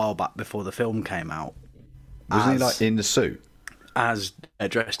a while back before the film came out. Wasn't he like in the suit? As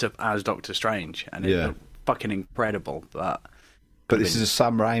dressed up as Doctor Strange, and it looked fucking incredible. But this is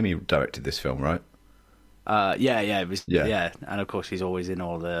Sam Raimi directed this film, right? It was, Yeah. and of course he's always in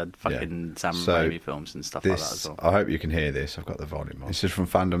all the fucking Sam So, Raimi films and stuff like that as well. I hope you can hear this. I've got the volume on. This is from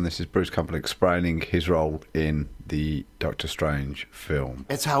Fandom. This is Bruce Campbell explaining his role in the Doctor Strange film.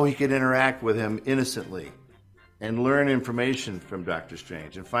 It's how he could interact with him innocently and learn information from Doctor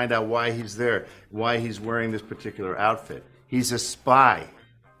Strange and find out why he's there, why he's wearing this particular outfit. He's a spy.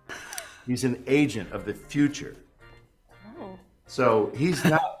 He's an agent of the future. So he's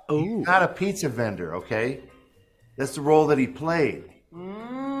not a pizza vendor, okay? That's the role that he played.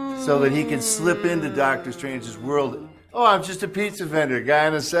 So that he can slip into Doctor Strange's world. Oh, I'm just a pizza vendor, guy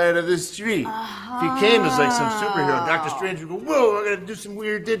on the side of the street. If he came as like some superhero, Doctor Strange would go, whoa, I gotta do some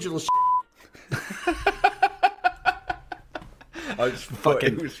weird digital shit. I just thought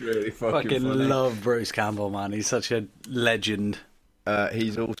it was really fucking funny. Love Bruce Campbell, man. He's such a legend.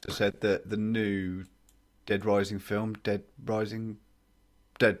 He's also said that the new Dead Rising film, Deadpool?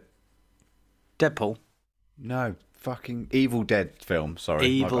 No, fucking Evil Dead film, sorry.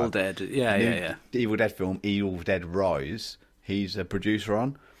 Evil Dead, yeah. Evil Dead film, Evil Dead Rise, he's a producer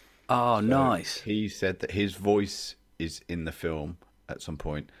on. Oh, so nice. He said that his voice is in the film at some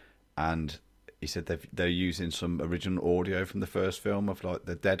point, and he said they're using some original audio from the first film of like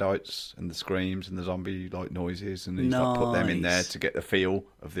the deadites and the screams and the zombie like noises, and he's like put them in there to get the feel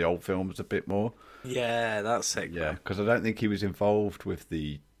of the old films a bit more. Yeah, that's sick. Yeah, because I don't think he was involved with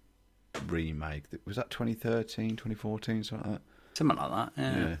the remake. Was that 2013, 2014, something like that? Something like that,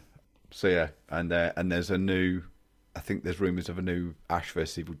 yeah. So yeah, and there's a new, I think there's rumours of a new Ash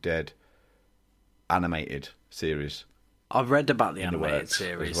vs Evil Dead animated series. I've read about the animated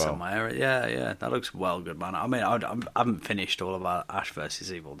series somewhere. Yeah, that looks well good, man. I mean, I haven't finished all of our Ash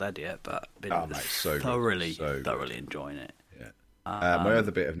vs Evil Dead yet, but I've been thoroughly enjoying it. Yeah. My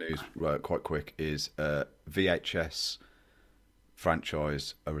other bit of news, quite quick, is VHS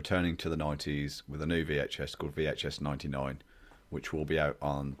franchise are returning to the 90s with a new VHS called VHS 99, which will be out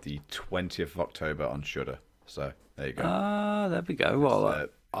on the 20th of October on Shudder. So there you go. There we go. Well,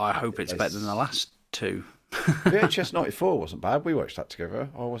 I hope it's better than the last two. VHS 94 wasn't bad. We watched that together.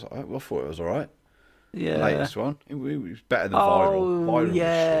 I thought it was all right. Yeah, the latest one. It was better than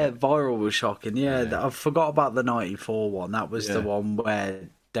Viral. Viral was shocking. Yeah, I forgot about the 94 one. That was the one where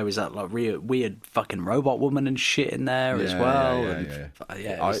there was that like weird fucking robot woman and shit in there as well.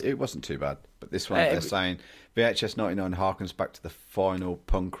 It wasn't too bad. But this one, they're saying VHS 99 harkens back to the final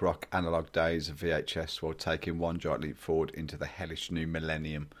punk rock analog days of VHS while taking one giant leap forward into the hellish new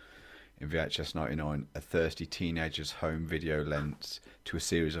millennium. In VHS 99, a thirsty teenager's home video lends to a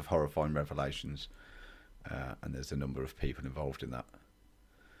series of horrifying revelations. And there's a number of people involved in that.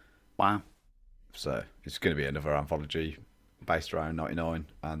 Wow. So it's going to be another anthology based around 99.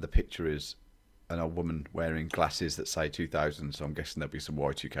 And the picture is an old woman wearing glasses that say 2000. So I'm guessing there'll be some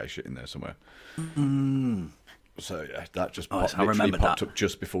Y2K shit in there somewhere. So yeah, that just popped up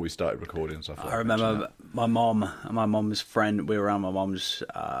just before we started recording. So I remember my mom and my mom's friend. We were around my mom's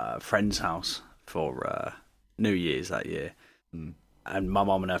friend's house for New Year's that year, and my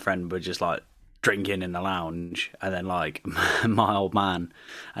mom and her friend were just like drinking in the lounge, and then like my old man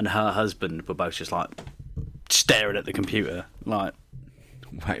and her husband were both just like staring at the computer, like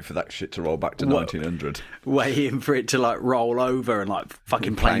wait for that shit to roll back to 1900. Waiting for it to like roll over and like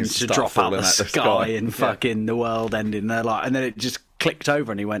fucking planes to drop out the sky and fucking the world ending there, like, and then it just clicked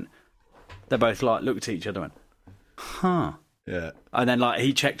over and he went, they both like looked at each other and went, huh. Yeah. And then like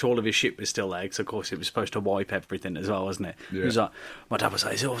he checked all of his shit was still there because of course it was supposed to wipe everything as well, wasn't it? Yeah. He was like, my dad was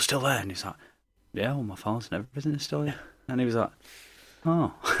like, is it all still there? And he's like, yeah, all my files and everything is still there. And he was like,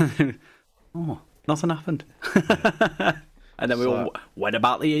 oh, nothing happened. And then we all went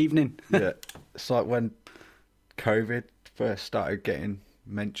about the evening. Yeah. It's like when COVID first started getting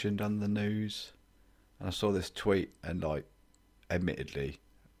mentioned on the news. And I saw this tweet and, like, admittedly,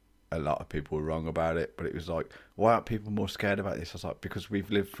 a lot of people were wrong about it. But it was like, why aren't people more scared about this? I was like, because we've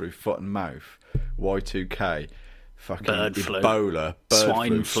lived through foot and mouth, Y2K, fucking bird flu, Ebola,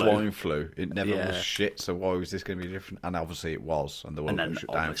 swine flu. It never was shit. So why was this going to be different? And obviously it was. And the world got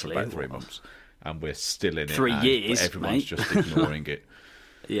shut down for about 3 months. And we're still in it. 3 years, everyone's just ignoring it.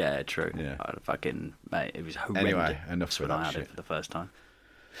 Yeah, true. Yeah. Mate, it was horrendous. Anyway, enough with that shit. It for the first time.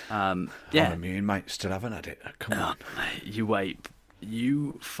 I'm immune, mate. Still haven't had it. Come on. Mate, you wait.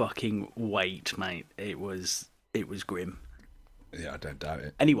 You fucking wait, mate. It was grim. Yeah, I don't doubt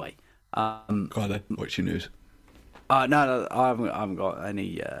it. Anyway. Go on then. What's your news? No, I haven't got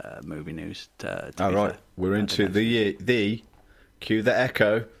any movie news to all right. We're into the cue the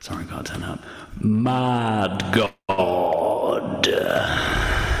echo. Sorry, can't turn up. Mad God.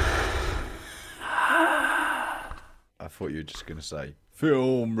 I thought you were just going to say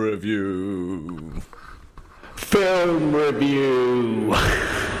film review. Film review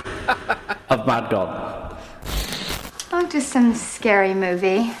of Mad God. Oh, just some scary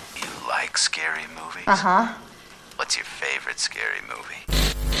movie. You like scary movies? Uh-huh. What's your favorite scary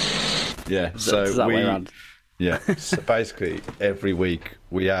movie? Yeah, so Is that way around? Yeah, so basically every week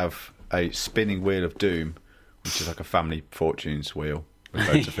we have a spinning wheel of doom, which is like a family fortunes wheel with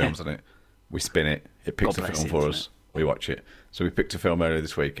loads of films on it. We spin it, it picks a film for us, we watch it. So we picked a film earlier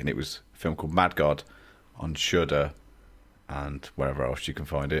this week, and it was a film called Mad God on Shudder and wherever else you can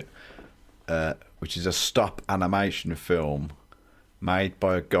find it, which is a stop animation film made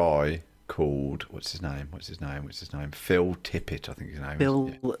by a guy called what's his name? Phil Tippett, I think his name is.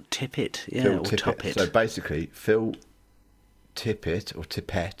 Tippett, yeah, Phil or Tippett. Toppett. So basically, Phil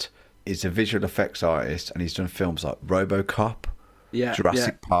Tippett is a visual effects artist, and he's done films like RoboCop,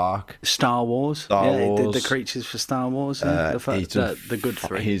 Jurassic Park, Star Wars. He did the creatures for Star Wars. The good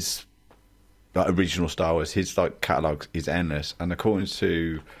three. His original Star Wars. His catalogue is endless, and according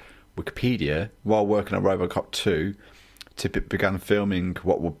to Wikipedia, while working on RoboCop 2, Tippett began filming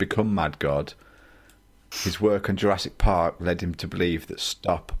what would become Mad God. His work on Jurassic Park led him to believe that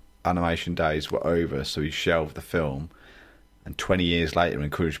stop animation days were over, so he shelved the film. And 20 years later,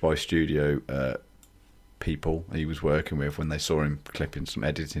 encouraged by studio people he was working with, when they saw him clipping some,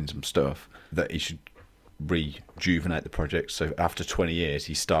 editing some stuff, that he should rejuvenate the project. So after 20 years,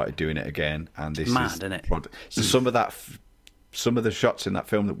 he started doing it again. And this mad, is isn't it? So some of the shots in that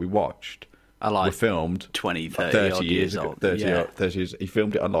film that we watched were filmed 30 years ago. 30 years. He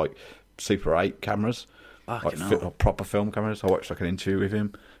filmed it on Super 8 cameras, proper film cameras. I watched an interview with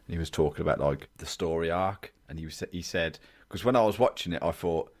him, and he was talking about the story arc, and he said, because when I was watching it, I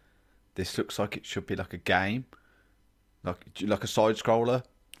thought, this looks like it should be like a game, like a side scroller.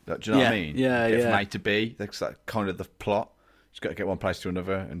 Do you know what I mean? Yeah, Get from A to B. That's kind of the plot. Just got to get one place to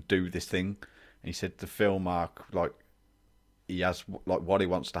another and do this thing. And he said the film arc, he has what he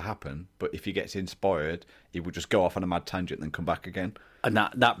wants to happen, but if he gets inspired, he will just go off on a mad tangent and then come back again. And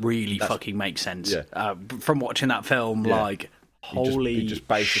that really fucking makes sense. Yeah. From watching that film, holy he just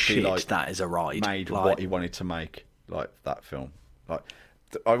basically shit, that is a ride. Made what he wanted to make, that film.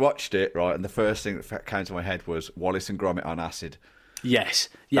 I watched it, right, and the first thing that came to my head was Wallace and Gromit on acid. Yes,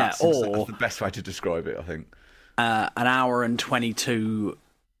 yeah, that's the best way to describe it, I think. An hour and 22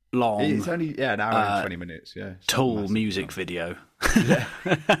 long. It's only an hour and 20 minutes. Yeah, Tool music video.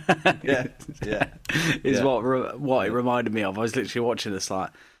 yeah. Is what it reminded me of. I was literally watching this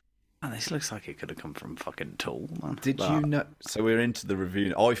man, this looks like it could have come from fucking Tool, man. Did you know? So we're into the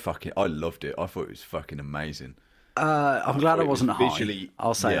review. I loved it. I thought it was fucking amazing. I'm glad I wasn't visually, high.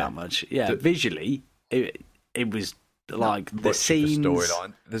 I'll say that much. Yeah, visually, it was the scenes. The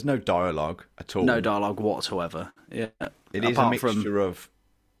storyline. There's no dialogue at all. No dialogue whatsoever. Yeah, it is a mixture of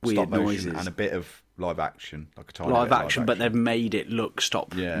weird noises and a bit of live action, like a tiny live action, but they've made it look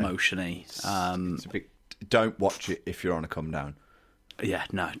stop motiony. It's a bit. Don't watch it if you're on a come down. Yeah,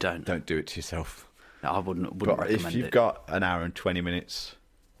 no, don't do it to yourself. No, I wouldn't but recommend it. If you've got an hour and 20 minutes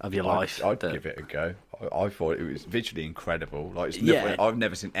of your life, I'd give it a go. I thought it was visually incredible. I've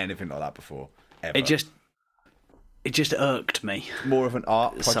never seen anything like that before. Ever. It just irked me. More of an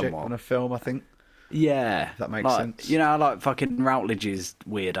art project than a film, I think. Yeah, if that makes sense. Fucking Routledge's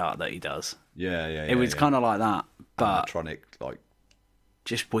weird art that he does. Yeah. It was kind of like that, but animatronic,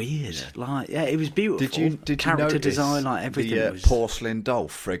 just weird. It was beautiful. Did character you design, everything. The was... porcelain doll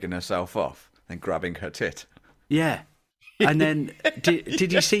frigging herself off and grabbing her tit. Yeah. And then,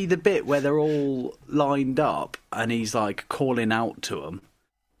 did you see the bit where they're all lined up and he's calling out to them,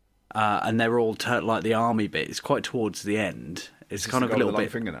 and they're all the army bit? It's quite towards the end. It's kind of a little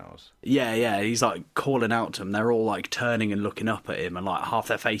bit fingernails. Yeah. He's calling out to them. They're all turning and looking up at him, and half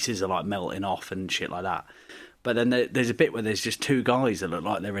their faces are melting off and shit like that. But then there's a bit where there's just two guys that look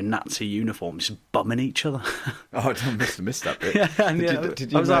like they're in Nazi uniforms, just bumming each other. I must have missed that bit.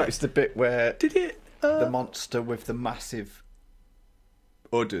 Did you notice the bit where? Did it? The monster with the massive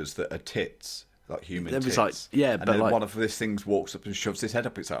udders that are tits, like human tits. And then one of these things walks up and shoves his head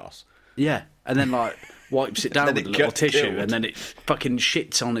up its arse. Yeah, and then wipes it down with a little tissue, and then it fucking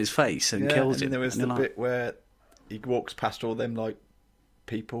shits on his face and kills him. And there was the bit where he walks past all them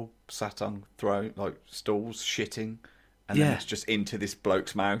people sat on stools shitting, and then it's just into this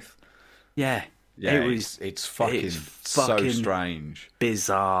bloke's mouth. Yeah. Yeah, it's fucking so strange,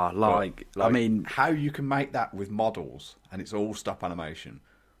 bizarre. I mean, how you can make that with models and it's all stop animation.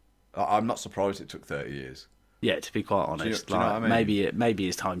 I'm not surprised it took 30 years. Yeah, to be quite honest, do you know what I mean? maybe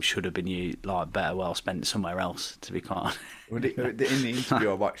his time should have been better well spent somewhere else. To be quite honest. In the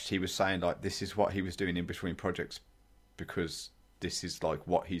interview I watched, he was saying this is what he was doing in between projects because this is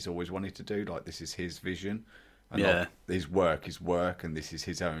what he's always wanted to do. This is his vision. And Yeah. like, his work is work, and this is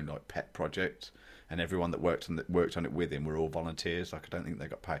his own like pet project. And everyone that worked on it with him were all volunteers. Like, I don't think they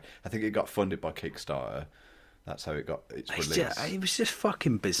got paid. I think it got funded by Kickstarter. That's how it got its release. It was just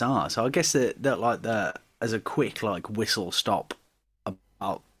fucking bizarre. So I guess that as a quick like whistle stop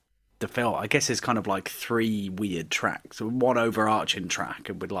about the film, I guess there's kind of like 3 weird tracks, one overarching track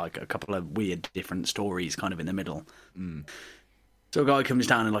with like a couple of weird different stories kind of in the middle. So a guy comes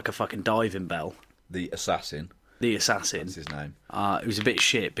down in like a fucking diving bell. The assassin. That's his name. It was a bit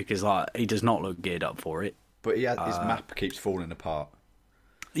shit because like he does not look geared up for it. But his map keeps falling apart.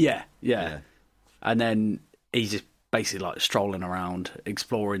 Yeah. And then he's just basically like strolling around,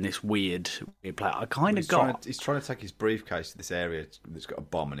 exploring this weird place. He's trying to take his briefcase to this area that's got a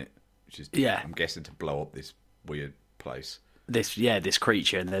bomb in it, which is I'm guessing to blow up this weird place. This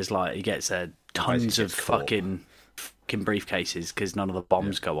creature, and there's like he gets tons of fucking briefcases because none of the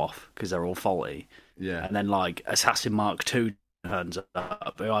bombs go off because they're all faulty. Yeah. And then like Assassin Mark II turns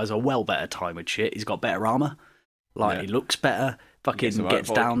up, who has a well better time with shit. He's got better armor. He looks better. Fucking gets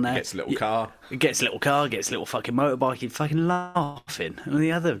down there. Gets a little car. Gets a little fucking motorbike. He's fucking laughing. And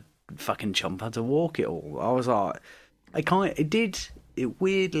the other fucking chump had to walk it all. I was like, it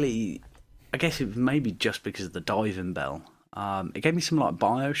weirdly, I guess it was maybe just because of the diving bell. It gave me some like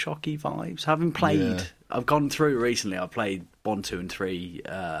Bioshocky vibes. Having played, I've gone through recently. I played 1, 2, and 3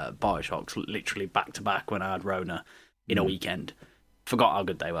 Bioshocks literally back to back when I had Rona in a weekend. Forgot how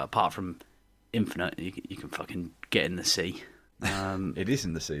good they were. Apart from Infinite, you can fucking get in the sea. It is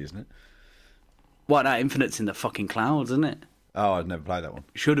in the sea, isn't it? Well, no, Infinite's in the fucking clouds, isn't it? Oh, I'd never played that one.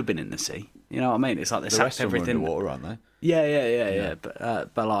 Should have been in the sea. You know what I mean? It's like they The sacked rest of them everything. are underwater, aren't they? Yeah.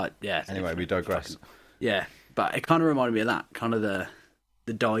 But like, yeah. Anyway, we digress. Yeah, but it kind of reminded me of that, kind of the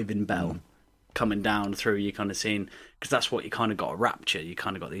diving bell coming down through, you kind of seeing, because that's what you kind of got at Rapture. You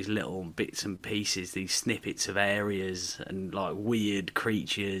kind of got these little bits and pieces, these snippets of areas and like weird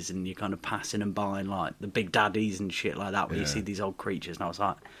creatures, and you're kind of passing them by, and like the big daddies and shit like that, where you see these old creatures. And I was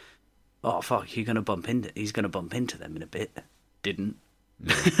like, oh fuck, he's gonna bump into them in a bit. Didn't.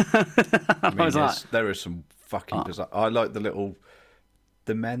 I was like, there are some fucking bizarre. I like the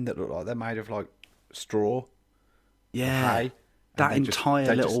men that look like they're made of like straw. Yeah. Hay. That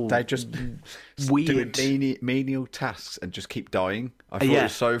entire they just weird do menial tasks and just keep dying. I thought it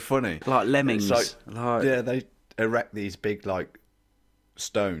was so funny, like lemmings. They erect these big like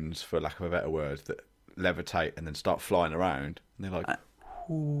stones, for lack of a better word, that levitate and then start flying around. And they're like,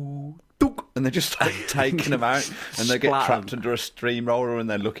 and they're just like taking them out, and they get trapped under a steamroller, and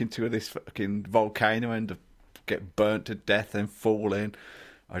they look into this fucking volcano and get burnt to death and fall in.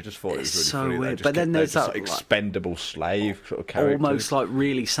 I just thought it was really so funny. weird. But then there's that like, expendable slave sort of characters, almost like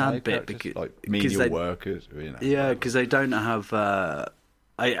really sad bit because like menial workers. You know, yeah, because they don't have.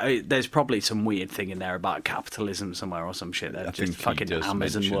 There's probably some weird thing in there about capitalism somewhere or some shit. They're just fucking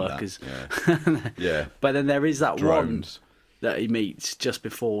Amazon workers. Yeah. But then there is that drones one that he meets just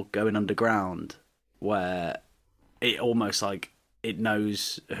before going underground, where it almost like it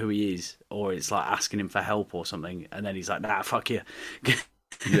knows who he is, or it's like asking him for help or something, and then he's like, "Nah, fuck you."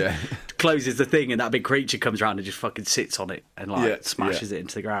 Yeah. Closes the thing, and that big creature comes around and just fucking sits on it and like smashes it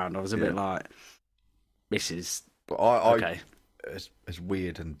into the ground. I was a bit like, "This is." But okay. As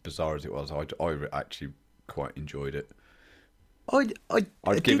weird and bizarre as it was, I actually quite enjoyed it. I'd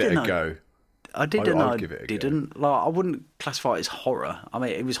give it a go. I didn't. Like, I wouldn't classify it as horror. I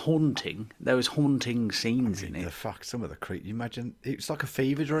mean, it was haunting. There was haunting scenes in it. Some of the creep. You imagine it's like a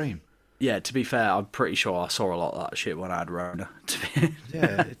fever dream. Yeah, to be fair, I'm pretty sure I saw a lot of that shit when I had Rona.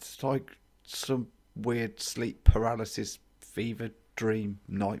 Yeah, it's like some weird sleep paralysis, fever dream,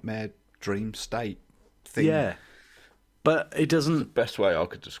 nightmare dream state thing. Yeah, but it doesn't. It's the best way I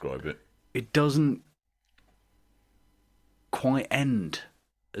could describe it. It doesn't quite end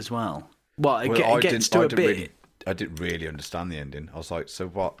as well. Well, it gets to a bit. I didn't really understand the ending. I was like, so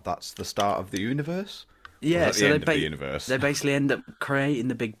what? That's the start of the universe? Yeah, so the end of the universe. They basically end up creating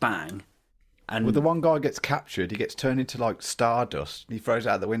the Big Bang. And well, the one guy gets captured, he gets turned into like stardust, he throws it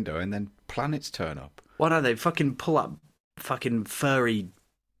out the window, and then planets turn up. Well, no, they fucking pull that fucking furry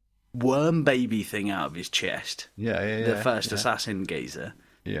worm baby thing out of his chest. Yeah. The first assassin geezer.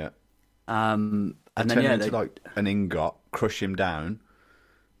 Yeah. And then turn him into like an ingot, crush him down.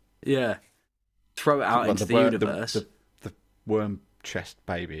 Yeah. Throw it out into the universe. The worm chest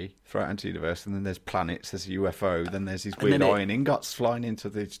baby, throw it into the universe, and then there's planets, there's a UFO, then there's these weird iron ingots flying into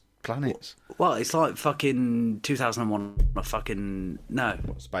these planets. Well, it's like fucking 2001 a fucking... No.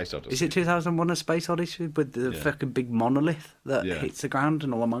 What, Space Odyssey? Is it 2001 a Space Odyssey with the fucking big monolith that hits the ground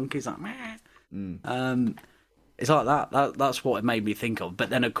and all the monkeys like... Meh. It's like that. That's what it made me think of. But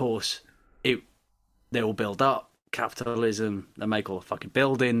then, of course, it they all build up, capitalism, they make all the fucking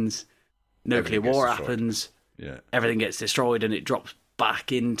buildings, nuclear Everything gets war destroyed. happens, Yeah. everything gets destroyed, and it drops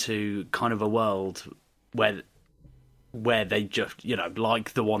back into kind of a world where they just,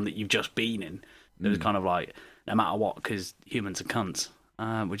 like the one that you've just been in. It was kind of like, no matter what, because humans are cunts,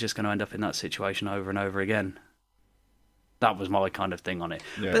 we're just going to end up in that situation over and over again. That was my kind of thing on it.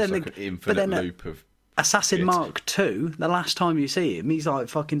 Yeah, but it's then like an infinite loop of Assassin shit. Mark II, the last time you see him, he's like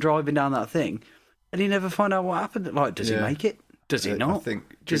fucking driving down that thing, and you never find out what happened. Like, does he make it? Does he not? I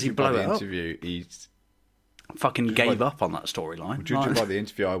think, does he judging by blow the it up? interview, he's Fucking gave up on that storyline. Judging by the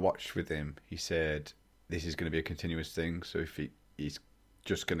interview I watched with him, he said this is going to be a continuous thing. So if he's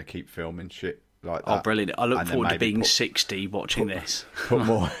just going to keep filming shit like that. Oh, brilliant! I look and then forward to maybe being 60 watching this.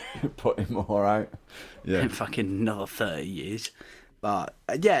 Putting more out. Yeah, in fucking another 30 years. But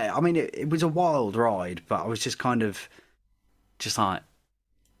yeah, I mean, it was a wild ride, but I was just kind of just like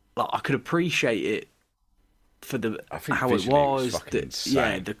I could appreciate it for how it was.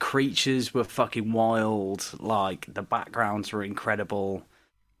 Yeah, the creatures were fucking wild. Like the backgrounds were incredible.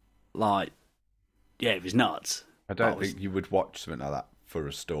 Like, yeah, it was nuts. I don't think you would watch something like that for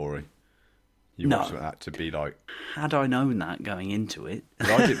a story. You No. want something like that to be like. Had I known that going into it,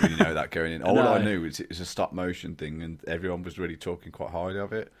 But I didn't really know that going in. All No. I knew was it was a stop motion thing, and everyone was really talking quite highly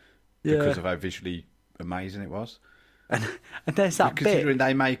of it Yeah. because of how visually amazing it was. and there's that bit. Considering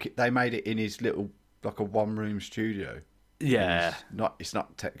they made it in his little like a one room studio. Yeah. It's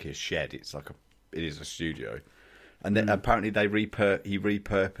not technically a shed. It is a studio, and then apparently he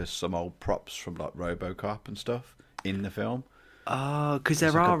repurposed some old props from like RoboCop and stuff in the film. Oh, because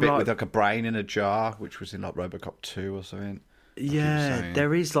There's there like are a bit like with like a brain in a jar, which was in like RoboCop 2 or something. yeah,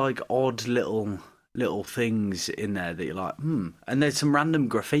 there is like odd little things in there that you're like, and there's some random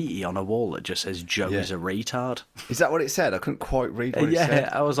graffiti on a wall that just says "Joe is a retard." Is that what it said? I couldn't quite read what it Yeah, said.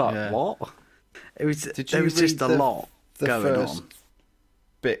 I was like, Yeah. what? It was. Did There you was just a read lot the going first on.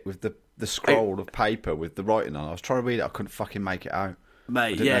 bit with the scroll of paper with the writing on? I was trying to read it. I couldn't fucking make it out. Mate, I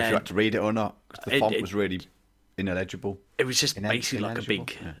didn't know if yeah. you had to read it or not because the It- font it- was really illegible. It was just basically like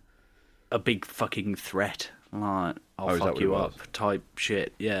Ineligible? a big fucking threat. Like, I'll Oh, is that fuck what you it up was? type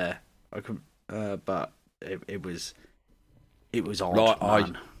shit. Yeah, I could, but it was odd. Like,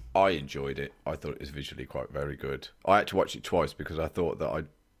 man. I enjoyed it. I thought it was visually quite very good. I had to watch it twice because I thought that I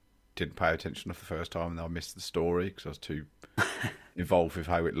didn't pay attention enough the first time and I missed the story because I was too involved with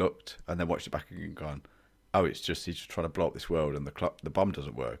how it looked, and then watched it back again and gone, oh, he's just trying to blow up this world and the bomb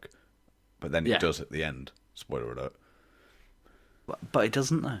doesn't work. But then it Yeah. does at the end. Spoiler alert. But it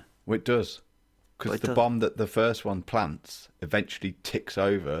doesn't though. Well, it does. But Because it the does. bomb that the first one plants eventually ticks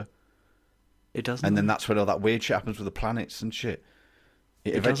over, It doesn't. and then though. that's when all that weird shit happens with the planets and shit.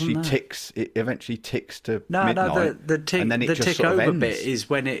 It It doesn't, eventually though. ticks. It eventually ticks to No, midnight, the tick, and then it the just tick sort of over ends. bit is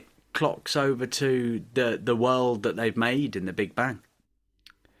when it clocks over to the world that they've made in the Big Bang.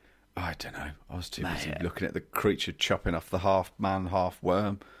 I don't know. I was too busy Mate. looking at the creature chopping off the half man, half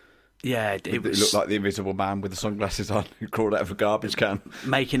worm. Yeah, it It was looked like the Invisible Man with the sunglasses on who crawled out of a garbage can.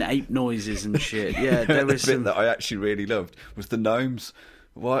 making ape noises and shit. Yeah, there the was bit some. that I actually really loved was the gnomes.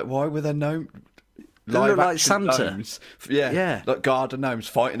 Why were there gnome? They look like live-action Santa. gnomes? Yeah, Yeah. like garden gnomes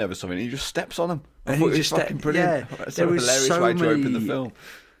fighting over something. And he just steps on them. I And thought he it was just fucking brilliant. yeah, That's there a was hilarious so way to open the many film.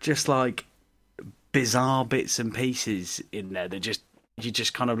 just like bizarre bits and pieces in there that you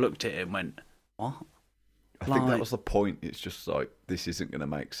just kind of looked at it and went, what? I think that Like- was the point. It's just like this isn't going to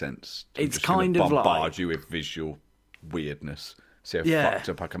make sense. It's just gonna kind of like- bombard you with visual weirdness. See how Yeah. fucked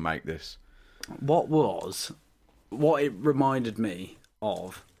up I can make this. What it reminded me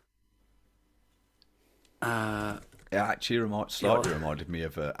of. It actually slightly reminded me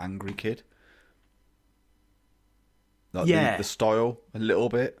of an Angry Kid. Like Yeah. the style a little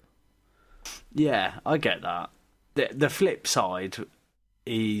bit. Yeah, I get that. The flip side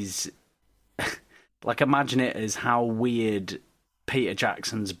is like imagine it as how weird Peter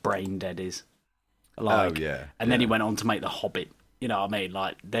Jackson's Brain Dead is. Like, yeah, and then he yeah. went on to make The Hobbit. You know what I mean?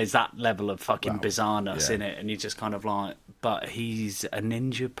 Like, there's that level of fucking bizarreness yeah. in it, and you're just kind of like, but he's a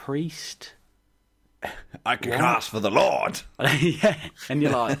ninja priest. I can cast for the Lord. Yeah, and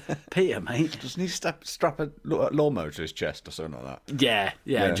you're like, Peter, mate. Doesn't he strap a lawnmower to his chest or something like that? Yeah,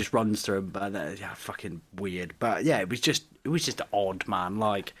 Yeah. it just runs through him. But yeah, fucking weird. But yeah, it was just odd, man.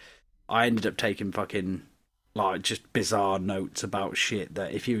 Like, I ended up taking fucking like just bizarre notes about shit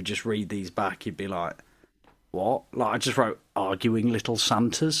that if you would just read these back, you'd be like, what? Like, I just wrote arguing little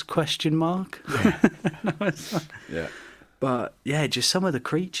Santas ? Yeah. But yeah, just some of the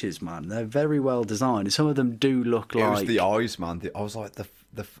creatures, man. They're very well designed. Some of them do look It like was the eyes, man. I was like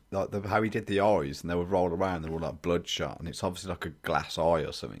how he did the eyes, and they would roll around. They were all like bloodshot, and it's obviously like a glass eye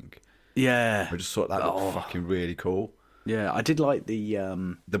or something. Yeah. I just thought that looked fucking really cool. Yeah, I did like the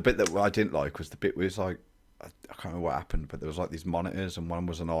bit that I didn't like was the bit where it's like, I can't remember what happened, but there was like these monitors, and one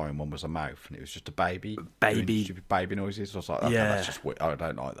was an eye and one was a mouth, and it was just a baby doing stupid baby noises. So I was like, okay, that's just weird. I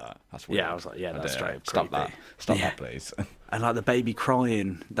don't like that. That's weird. Yeah, I was like, that's straight up Stop creepy. that, please. And like the baby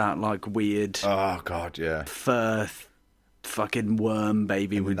crying, that like weird. Oh god, yeah. Fur, fucking worm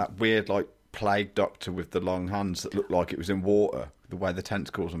baby with that weird like plague doctor with the long hands that looked like it was in water. The way the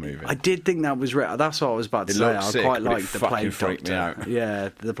tentacles are moving. I did think that was that's what I was about to say. I quite liked the plague freaked me doctor. out. Yeah,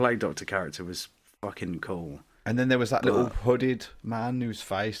 the plague doctor character was fucking cool. And then there was that little hooded man whose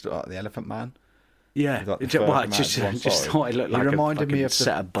face looked like the Elephant Man. Yeah, like just thought it looked like he reminded me of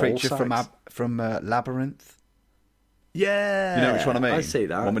set the of ball creature sacks. from Labyrinth. Yeah, you know which one I mean. I see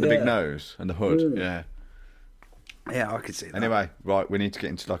that. One with the big nose and the hood. Yeah, yeah, I could see that. Anyway, right, we need to get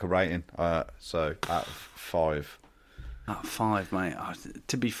into like a rating. So out of 5. Out of 5, mate.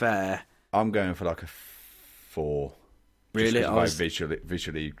 To be fair, I'm going for like a 4. Really, how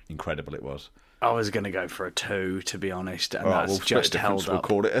visually incredible it was. I was going to go for a 2, to be honest, and right, that's just held up. We'll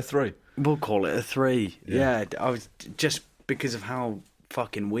call it a 3. We'll call it a 3. Yeah, I was just because of how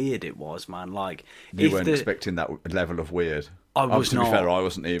fucking weird it was, man. Like you weren't expecting that level of weird. I was not. To be fair, I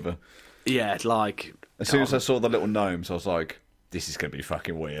wasn't either. Yeah, like as soon as I saw the little gnomes, I was like, "This is going to be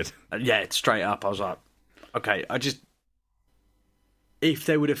fucking weird." Yeah, straight up, I was like, "Okay." If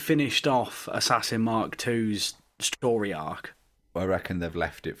they would have finished off Assassin Mark II's story arc, I reckon they've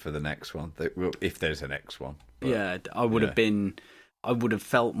left it for the next one. If there's a next one. But, yeah, I would have been. I would have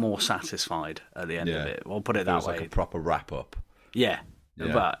felt more satisfied at the end of it. We'll put it that way. Like a proper wrap up. Yeah.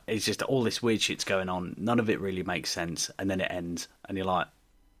 But it's just all this weird shit's going on. None of it really makes sense, and then it ends, and you're like,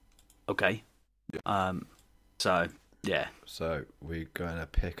 okay. So yeah. So we're going to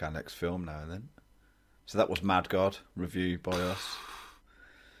pick our next film now and then. So that was Mad God, review by us.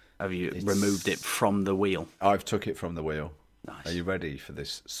 Have you removed it from the wheel? I've took it from the wheel. Nice. Are you ready for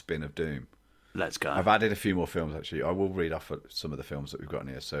this spin of doom? Let's go. I've added a few more films actually. I will read off some of the films that we've got in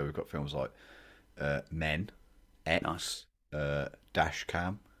here. So we've got films like Men, X, Dash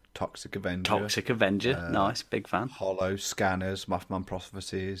Cam, Toxic Avenger. Nice, big fan. Hollow, Scanners, Mothman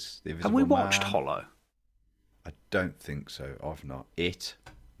Prophecies, The Invisible Have we watched Man. Hollow? I don't think so. I've not. It,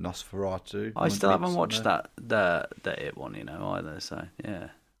 Nosferatu. I still haven't watched the It one, either. So yeah,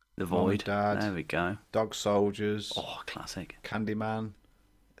 The Void. Dad, there we go. Dog Soldiers. Oh, classic. Candyman.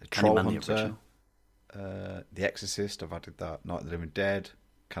 Troll Hunter. The Exorcist. I've added that. Night of the Living Dead.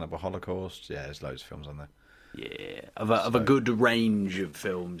 Cannibal Holocaust. Yeah, there's loads of films on there. Yeah, of a good range of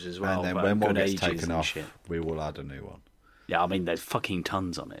films as well. And then but when one good gets ages taken and off, shit. we will add a new one. Yeah, I mean, there's fucking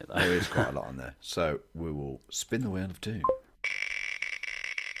tons on it, though. There is quite a lot on there. So we will spin the wheel of doom.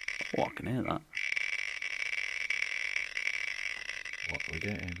 Oh, I can hear that. What we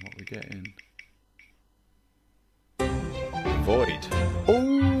getting? Void.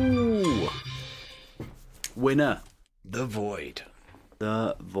 Ooh! Winner. The Void.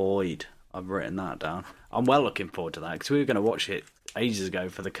 The Void. I've written that down. I'm well looking forward to that, because we were going to watch it ages ago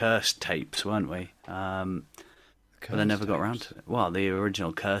for the Cursed tapes, weren't we? But they never got around to it. Well, the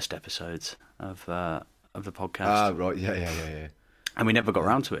original Cursed episodes of the podcast. Ah, right. Yeah. And we never got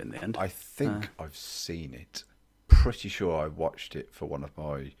around to it in the end. I think I've seen it. Pretty sure I watched it for one of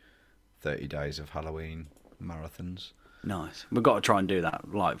my 30 days of Halloween marathons. Nice. We've got to try and do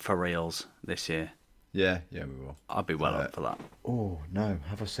that, like, for reals this year. Yeah, we will. I'd be well up for that. Oh, no.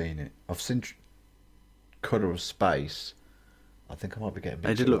 Have I seen it? I've seen Colour of Space. I think I might be getting...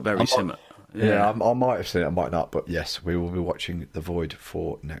 They did look very similar. Yeah, I might have seen it, I might not. But yes, we will be watching The Void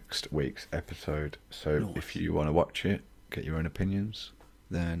for next week's episode. So if you want to watch it, get your own opinions,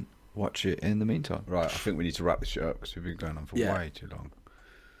 then watch it in the meantime. Right, I think we need to wrap this shit up because we've been going on for way too long.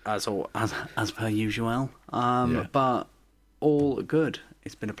 As per usual. But all good.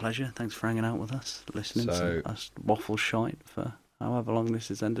 It's been a pleasure. Thanks for hanging out with us, listening to us waffle shite for however long this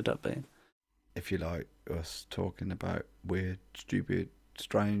has ended up being. If you like us talking about weird, stupid,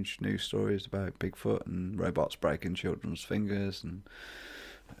 strange news stories about Bigfoot and robots breaking children's fingers and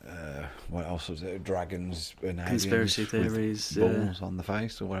what else was it? Dragons and conspiracy theories, balls on the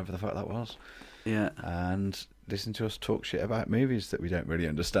face or whatever the fuck that was. Yeah, and listen to us talk shit about movies that we don't really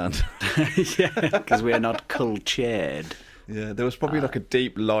understand. Yeah, because we are not cultured. Yeah, there was probably like a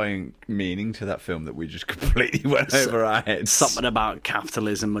deep lying meaning to that film that we just completely went over our heads. Something about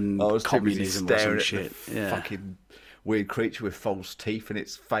capitalism and communism or some shit. Fucking weird creature with false teeth in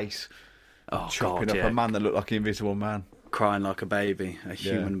its face, chopping up a man that looked like an Invisible Man, crying like a baby, a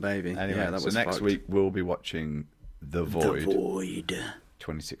human baby. Anyway, that was next week we'll be watching The Void. The Void.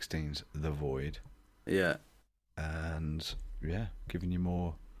 2016's The Void. Yeah. And giving you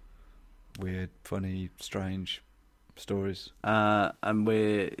more weird, funny, strange stories. And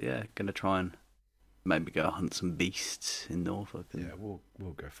we're going to try and maybe go hunt some beasts in Norfolk. Yeah, we'll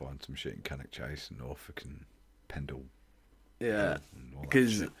go find some shit in Cannock Chase and Norfolk and Pendle. Yeah,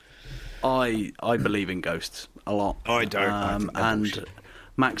 because I believe in ghosts a lot. I don't. And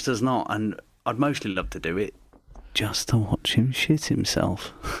Max does not, and I'd mostly love to do it just to watch him shit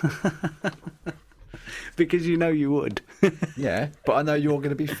himself. Because you know you would. Yeah, but I know you're going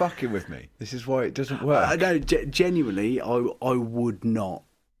to be fucking with me. This is why it doesn't work. I know, genuinely, I would not,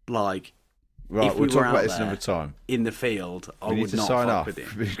 like... Right, we'll talk about this another time. In the field, I would not We need to sign off. With him.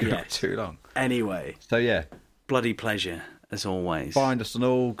 We've got too long. Anyway. So, yeah. Bloody pleasure, as always. Find us on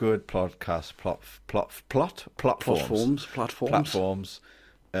all good podcast platforms.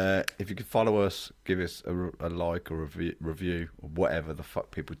 If you could follow us, give us a like or review or whatever the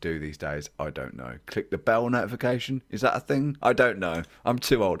fuck people do these days. I don't know. Click the bell notification. Is that a thing? I don't know. I'm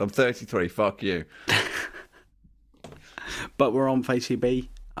too old. I'm 33. Fuck you. But we're on FaceTV.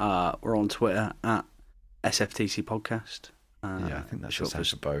 We're on Twitter at SFTC Podcast. Yeah, I think that's the same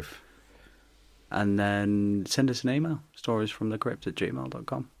for both. And then send us an email,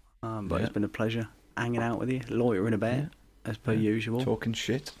 storiesfromthecrypt@gmail.com. But it's been a pleasure hanging out with you, loitering about, as per usual. Talking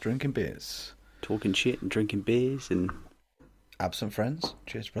shit, drinking beers. Talking shit and drinking beers and... Absent friends.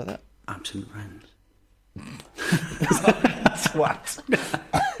 Cheers, brother. Absent friends. What?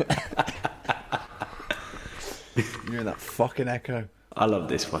 You're in that fucking echo. I love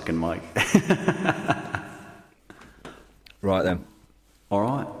this fucking mic. Right then. All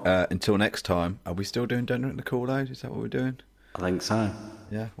right. Until next time, are we still doing Don't Drink the Kool-Aid? Is that what we're doing? I think so.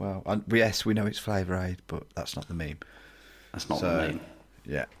 Yeah, well, yes, we know it's Flavour Aid, but that's not the meme. That's not the meme.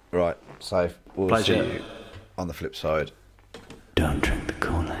 Yeah, right. So we'll Pleasure. see you on the flip side. Don't drink the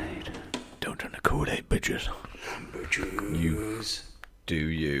Kool-Aid. Don't drink the Kool-Aid, bitches. You do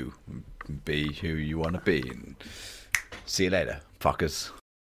you. Be who you want to be. And see you later, fuckers.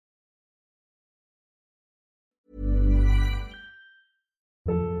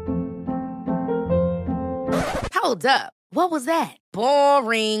 Hold up. What was that?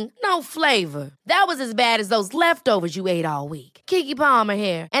 Boring. No flavor. That was as bad as those leftovers you ate all week. Keke Palmer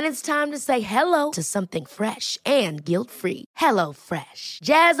here, and it's time to say hello to something fresh and guilt-free. Hello Fresh.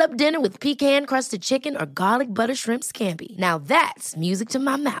 Jazz up dinner with pecan-crusted chicken or garlic butter shrimp scampi. Now that's music to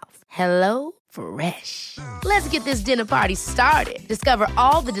my mouth. Hello Fresh. Let's get this dinner party started. Discover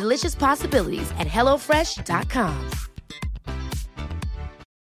all the delicious possibilities at HelloFresh.com.